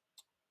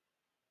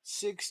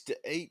 6,000 to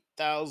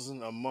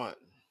 8,000 a month.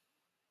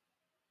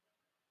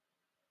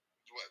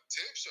 What,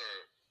 tips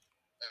or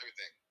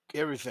everything?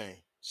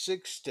 Everything.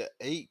 6,000 to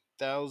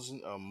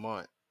 8,000 a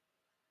month.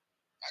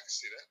 I can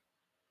see that.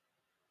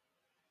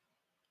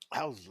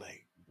 I was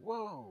like,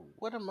 whoa,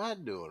 what am I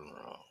doing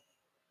wrong?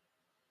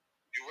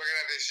 You working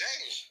at the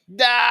exchange?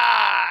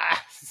 Ah!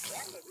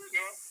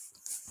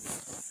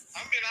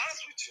 I'm being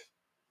honest with you.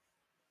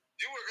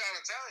 You work out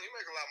in town, you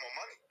make a lot more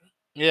money.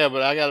 Yeah,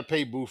 but I gotta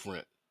pay booth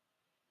rent.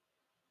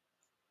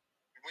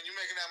 When you're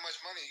making that much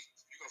money,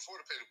 you can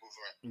afford to pay the booth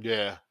rent.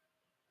 Yeah.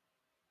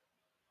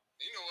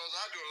 You know, as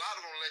I do, a lot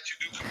of them let you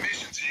do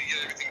commission so you get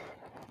everything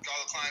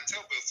called a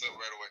clientele hooked up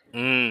right away.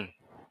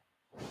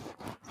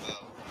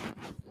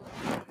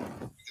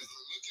 Because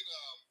look at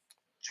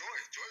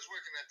George. George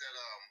working at that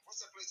what's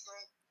that place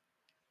called?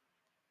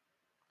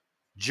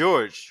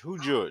 George. Who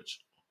George?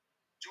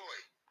 Joy.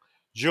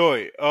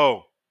 Joy.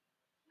 Oh.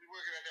 He's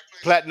working at that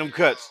place. Platinum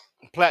Cuts.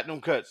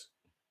 Platinum Cuts.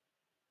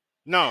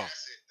 No. Yeah,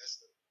 that's it. That's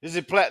it. Is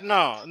it platinum?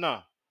 No.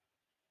 No.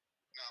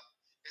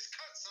 It's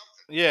cut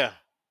something. Yeah.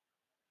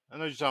 I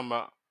know what you're talking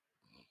about.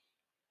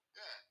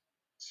 Yeah.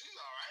 She's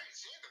all right.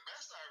 She ain't the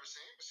best I ever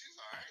seen, but she's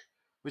all right.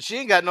 But she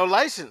ain't got no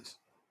license.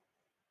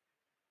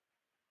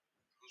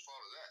 Whose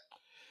fault is that?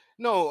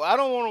 No, I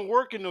don't want to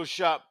work in no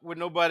shop where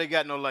nobody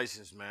got no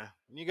license, man.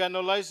 You got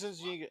no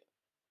license? You ain't get...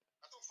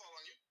 I don't fall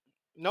on you.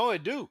 No,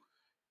 it do.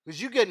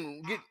 Because you get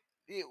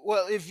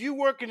well, if you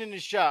working in the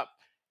shop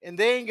and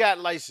they ain't got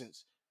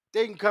license,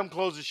 they can come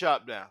close the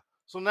shop down.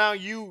 So now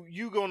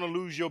you gonna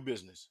lose your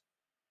business.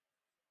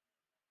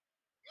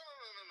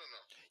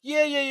 No.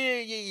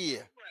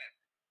 Yeah.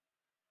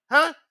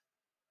 Huh?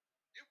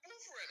 You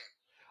booth renting.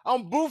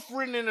 I'm booth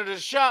renting at a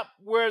shop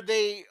where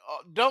they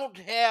don't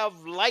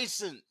have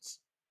license.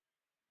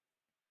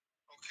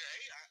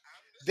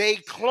 Okay. They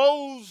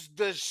close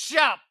the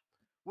shop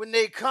when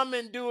they come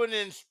and do an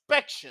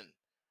inspection.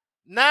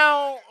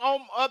 Now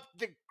I'm up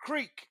the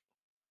creek.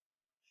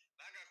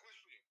 Now I got a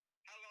question for you.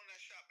 How long that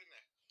shop been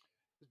there?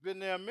 It's been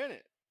there a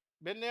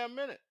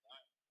minute.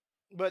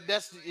 But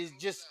it's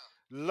just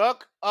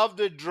luck of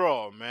the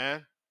draw, man. Ain't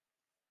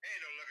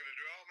no luck of the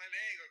draw, man.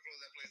 They ain't gonna close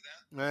that place down.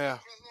 Yeah.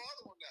 Close no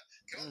other one down.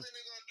 The only thing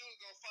they're gonna do is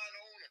gonna find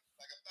the owner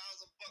like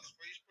 $1,000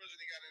 for each person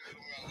they got in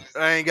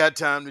there. I ain't got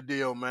time to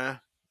deal, man.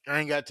 I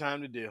ain't got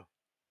time to deal.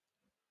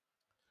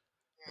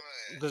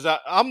 Because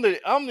I'm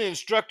the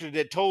instructor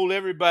that told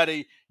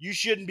everybody you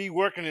shouldn't be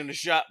working in a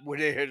shop where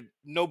there had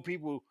no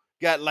people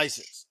got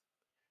license,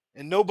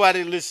 and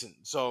nobody listened.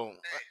 So hey,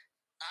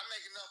 I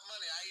make enough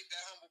money. I eat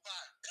that humble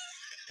pie.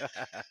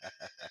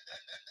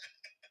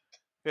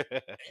 $8 a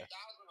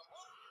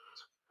month.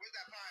 Where's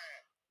that pie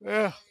at?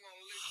 Yeah. I'm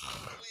gonna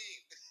live clean.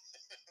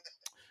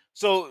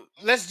 So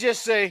let's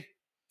just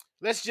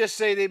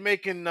say they're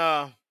making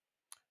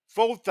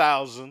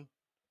 $4,000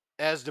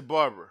 as the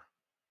barber,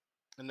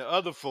 and the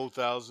other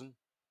 $4,000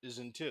 is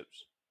in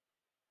tips.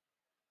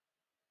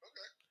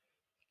 Okay.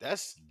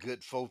 That's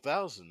good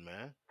 $4,000,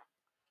 man.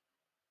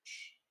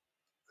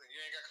 You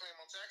ain't got claim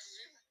on taxes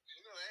either.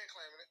 You know they ain't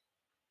claiming it.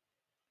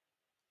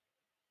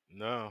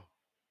 No.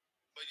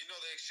 But you know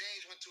the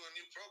exchange went to a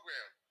new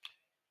program.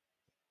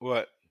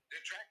 What?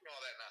 They're tracking all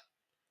that now.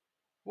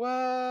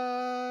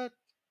 What?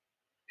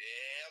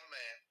 Yeah,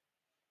 man.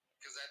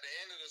 Because at the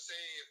end of the say,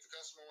 if the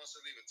customer wants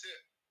to leave a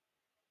tip,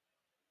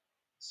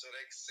 so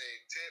they can say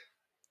tip,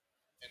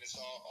 and it's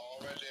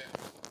all right there.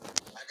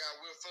 I got a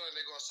real feeling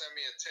they're gonna send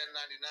me a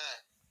 1099.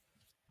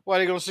 Why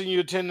they gonna send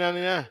you a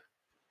 1099? At the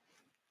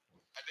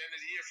end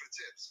of the year for the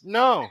tips.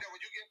 No. Is that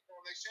what you get for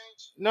the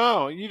exchange?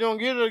 No, you don't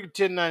get a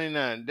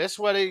 1099. That's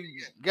why they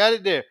got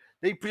it there.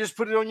 They just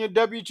put it on your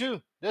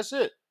W-2. That's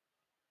it.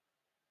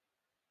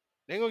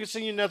 They ain't gonna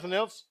send you nothing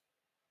else.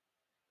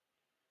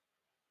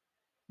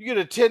 You get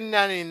a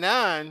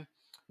 1099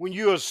 when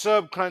you are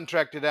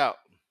subcontracted out.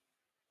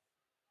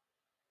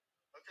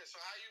 Okay, so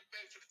how you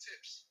pay for the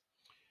tips?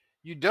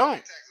 You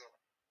don't.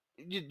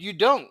 You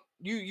don't.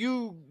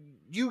 You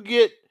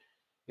get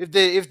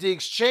if the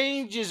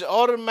exchange is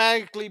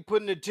automatically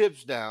putting the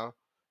tips down,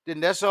 then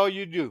that's all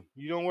you do.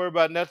 You don't worry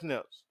about nothing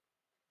else.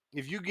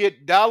 If you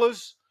get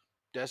dollars,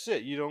 that's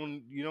it. You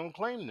don't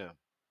claim them. I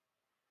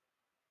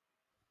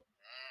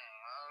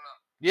don't know.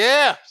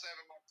 Yeah. I'm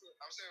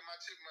saving my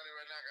tip money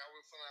right now. I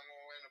will feel like I'm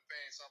gonna end up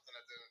paying something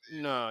at the end of the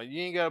year. No,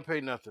 you ain't gotta pay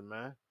nothing,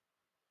 man.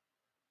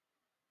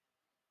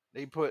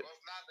 They put. Well,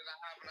 if not, then I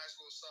have a nice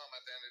little sum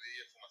at the end of the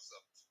year for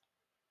myself.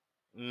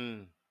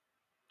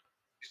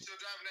 You still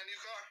driving that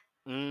new car?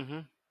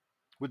 Mm-hmm.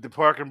 With the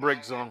parking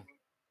brakes on.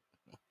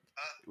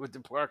 With the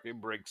parking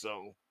brakes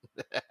on. You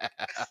ain't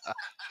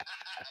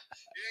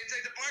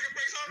take the parking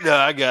brakes off? No,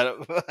 I got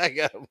them. I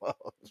got them off.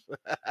 Oh man,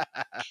 I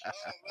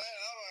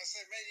was gonna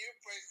say, man, your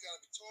brakes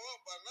gotta be tore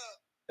up by now.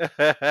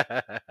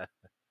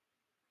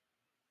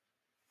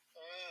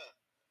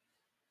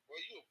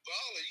 Well, you a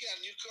baller. You got a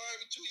new car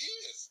every 2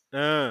 years.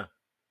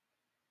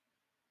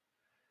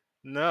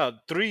 No,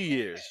 3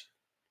 years.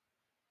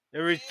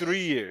 Every 3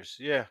 years,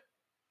 yeah.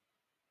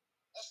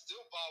 That's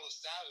still baller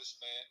status,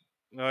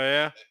 man. Oh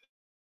yeah.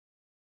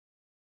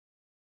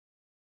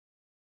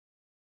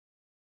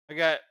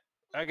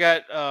 I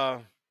got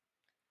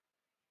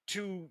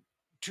two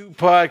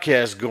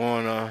podcasts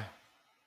going on.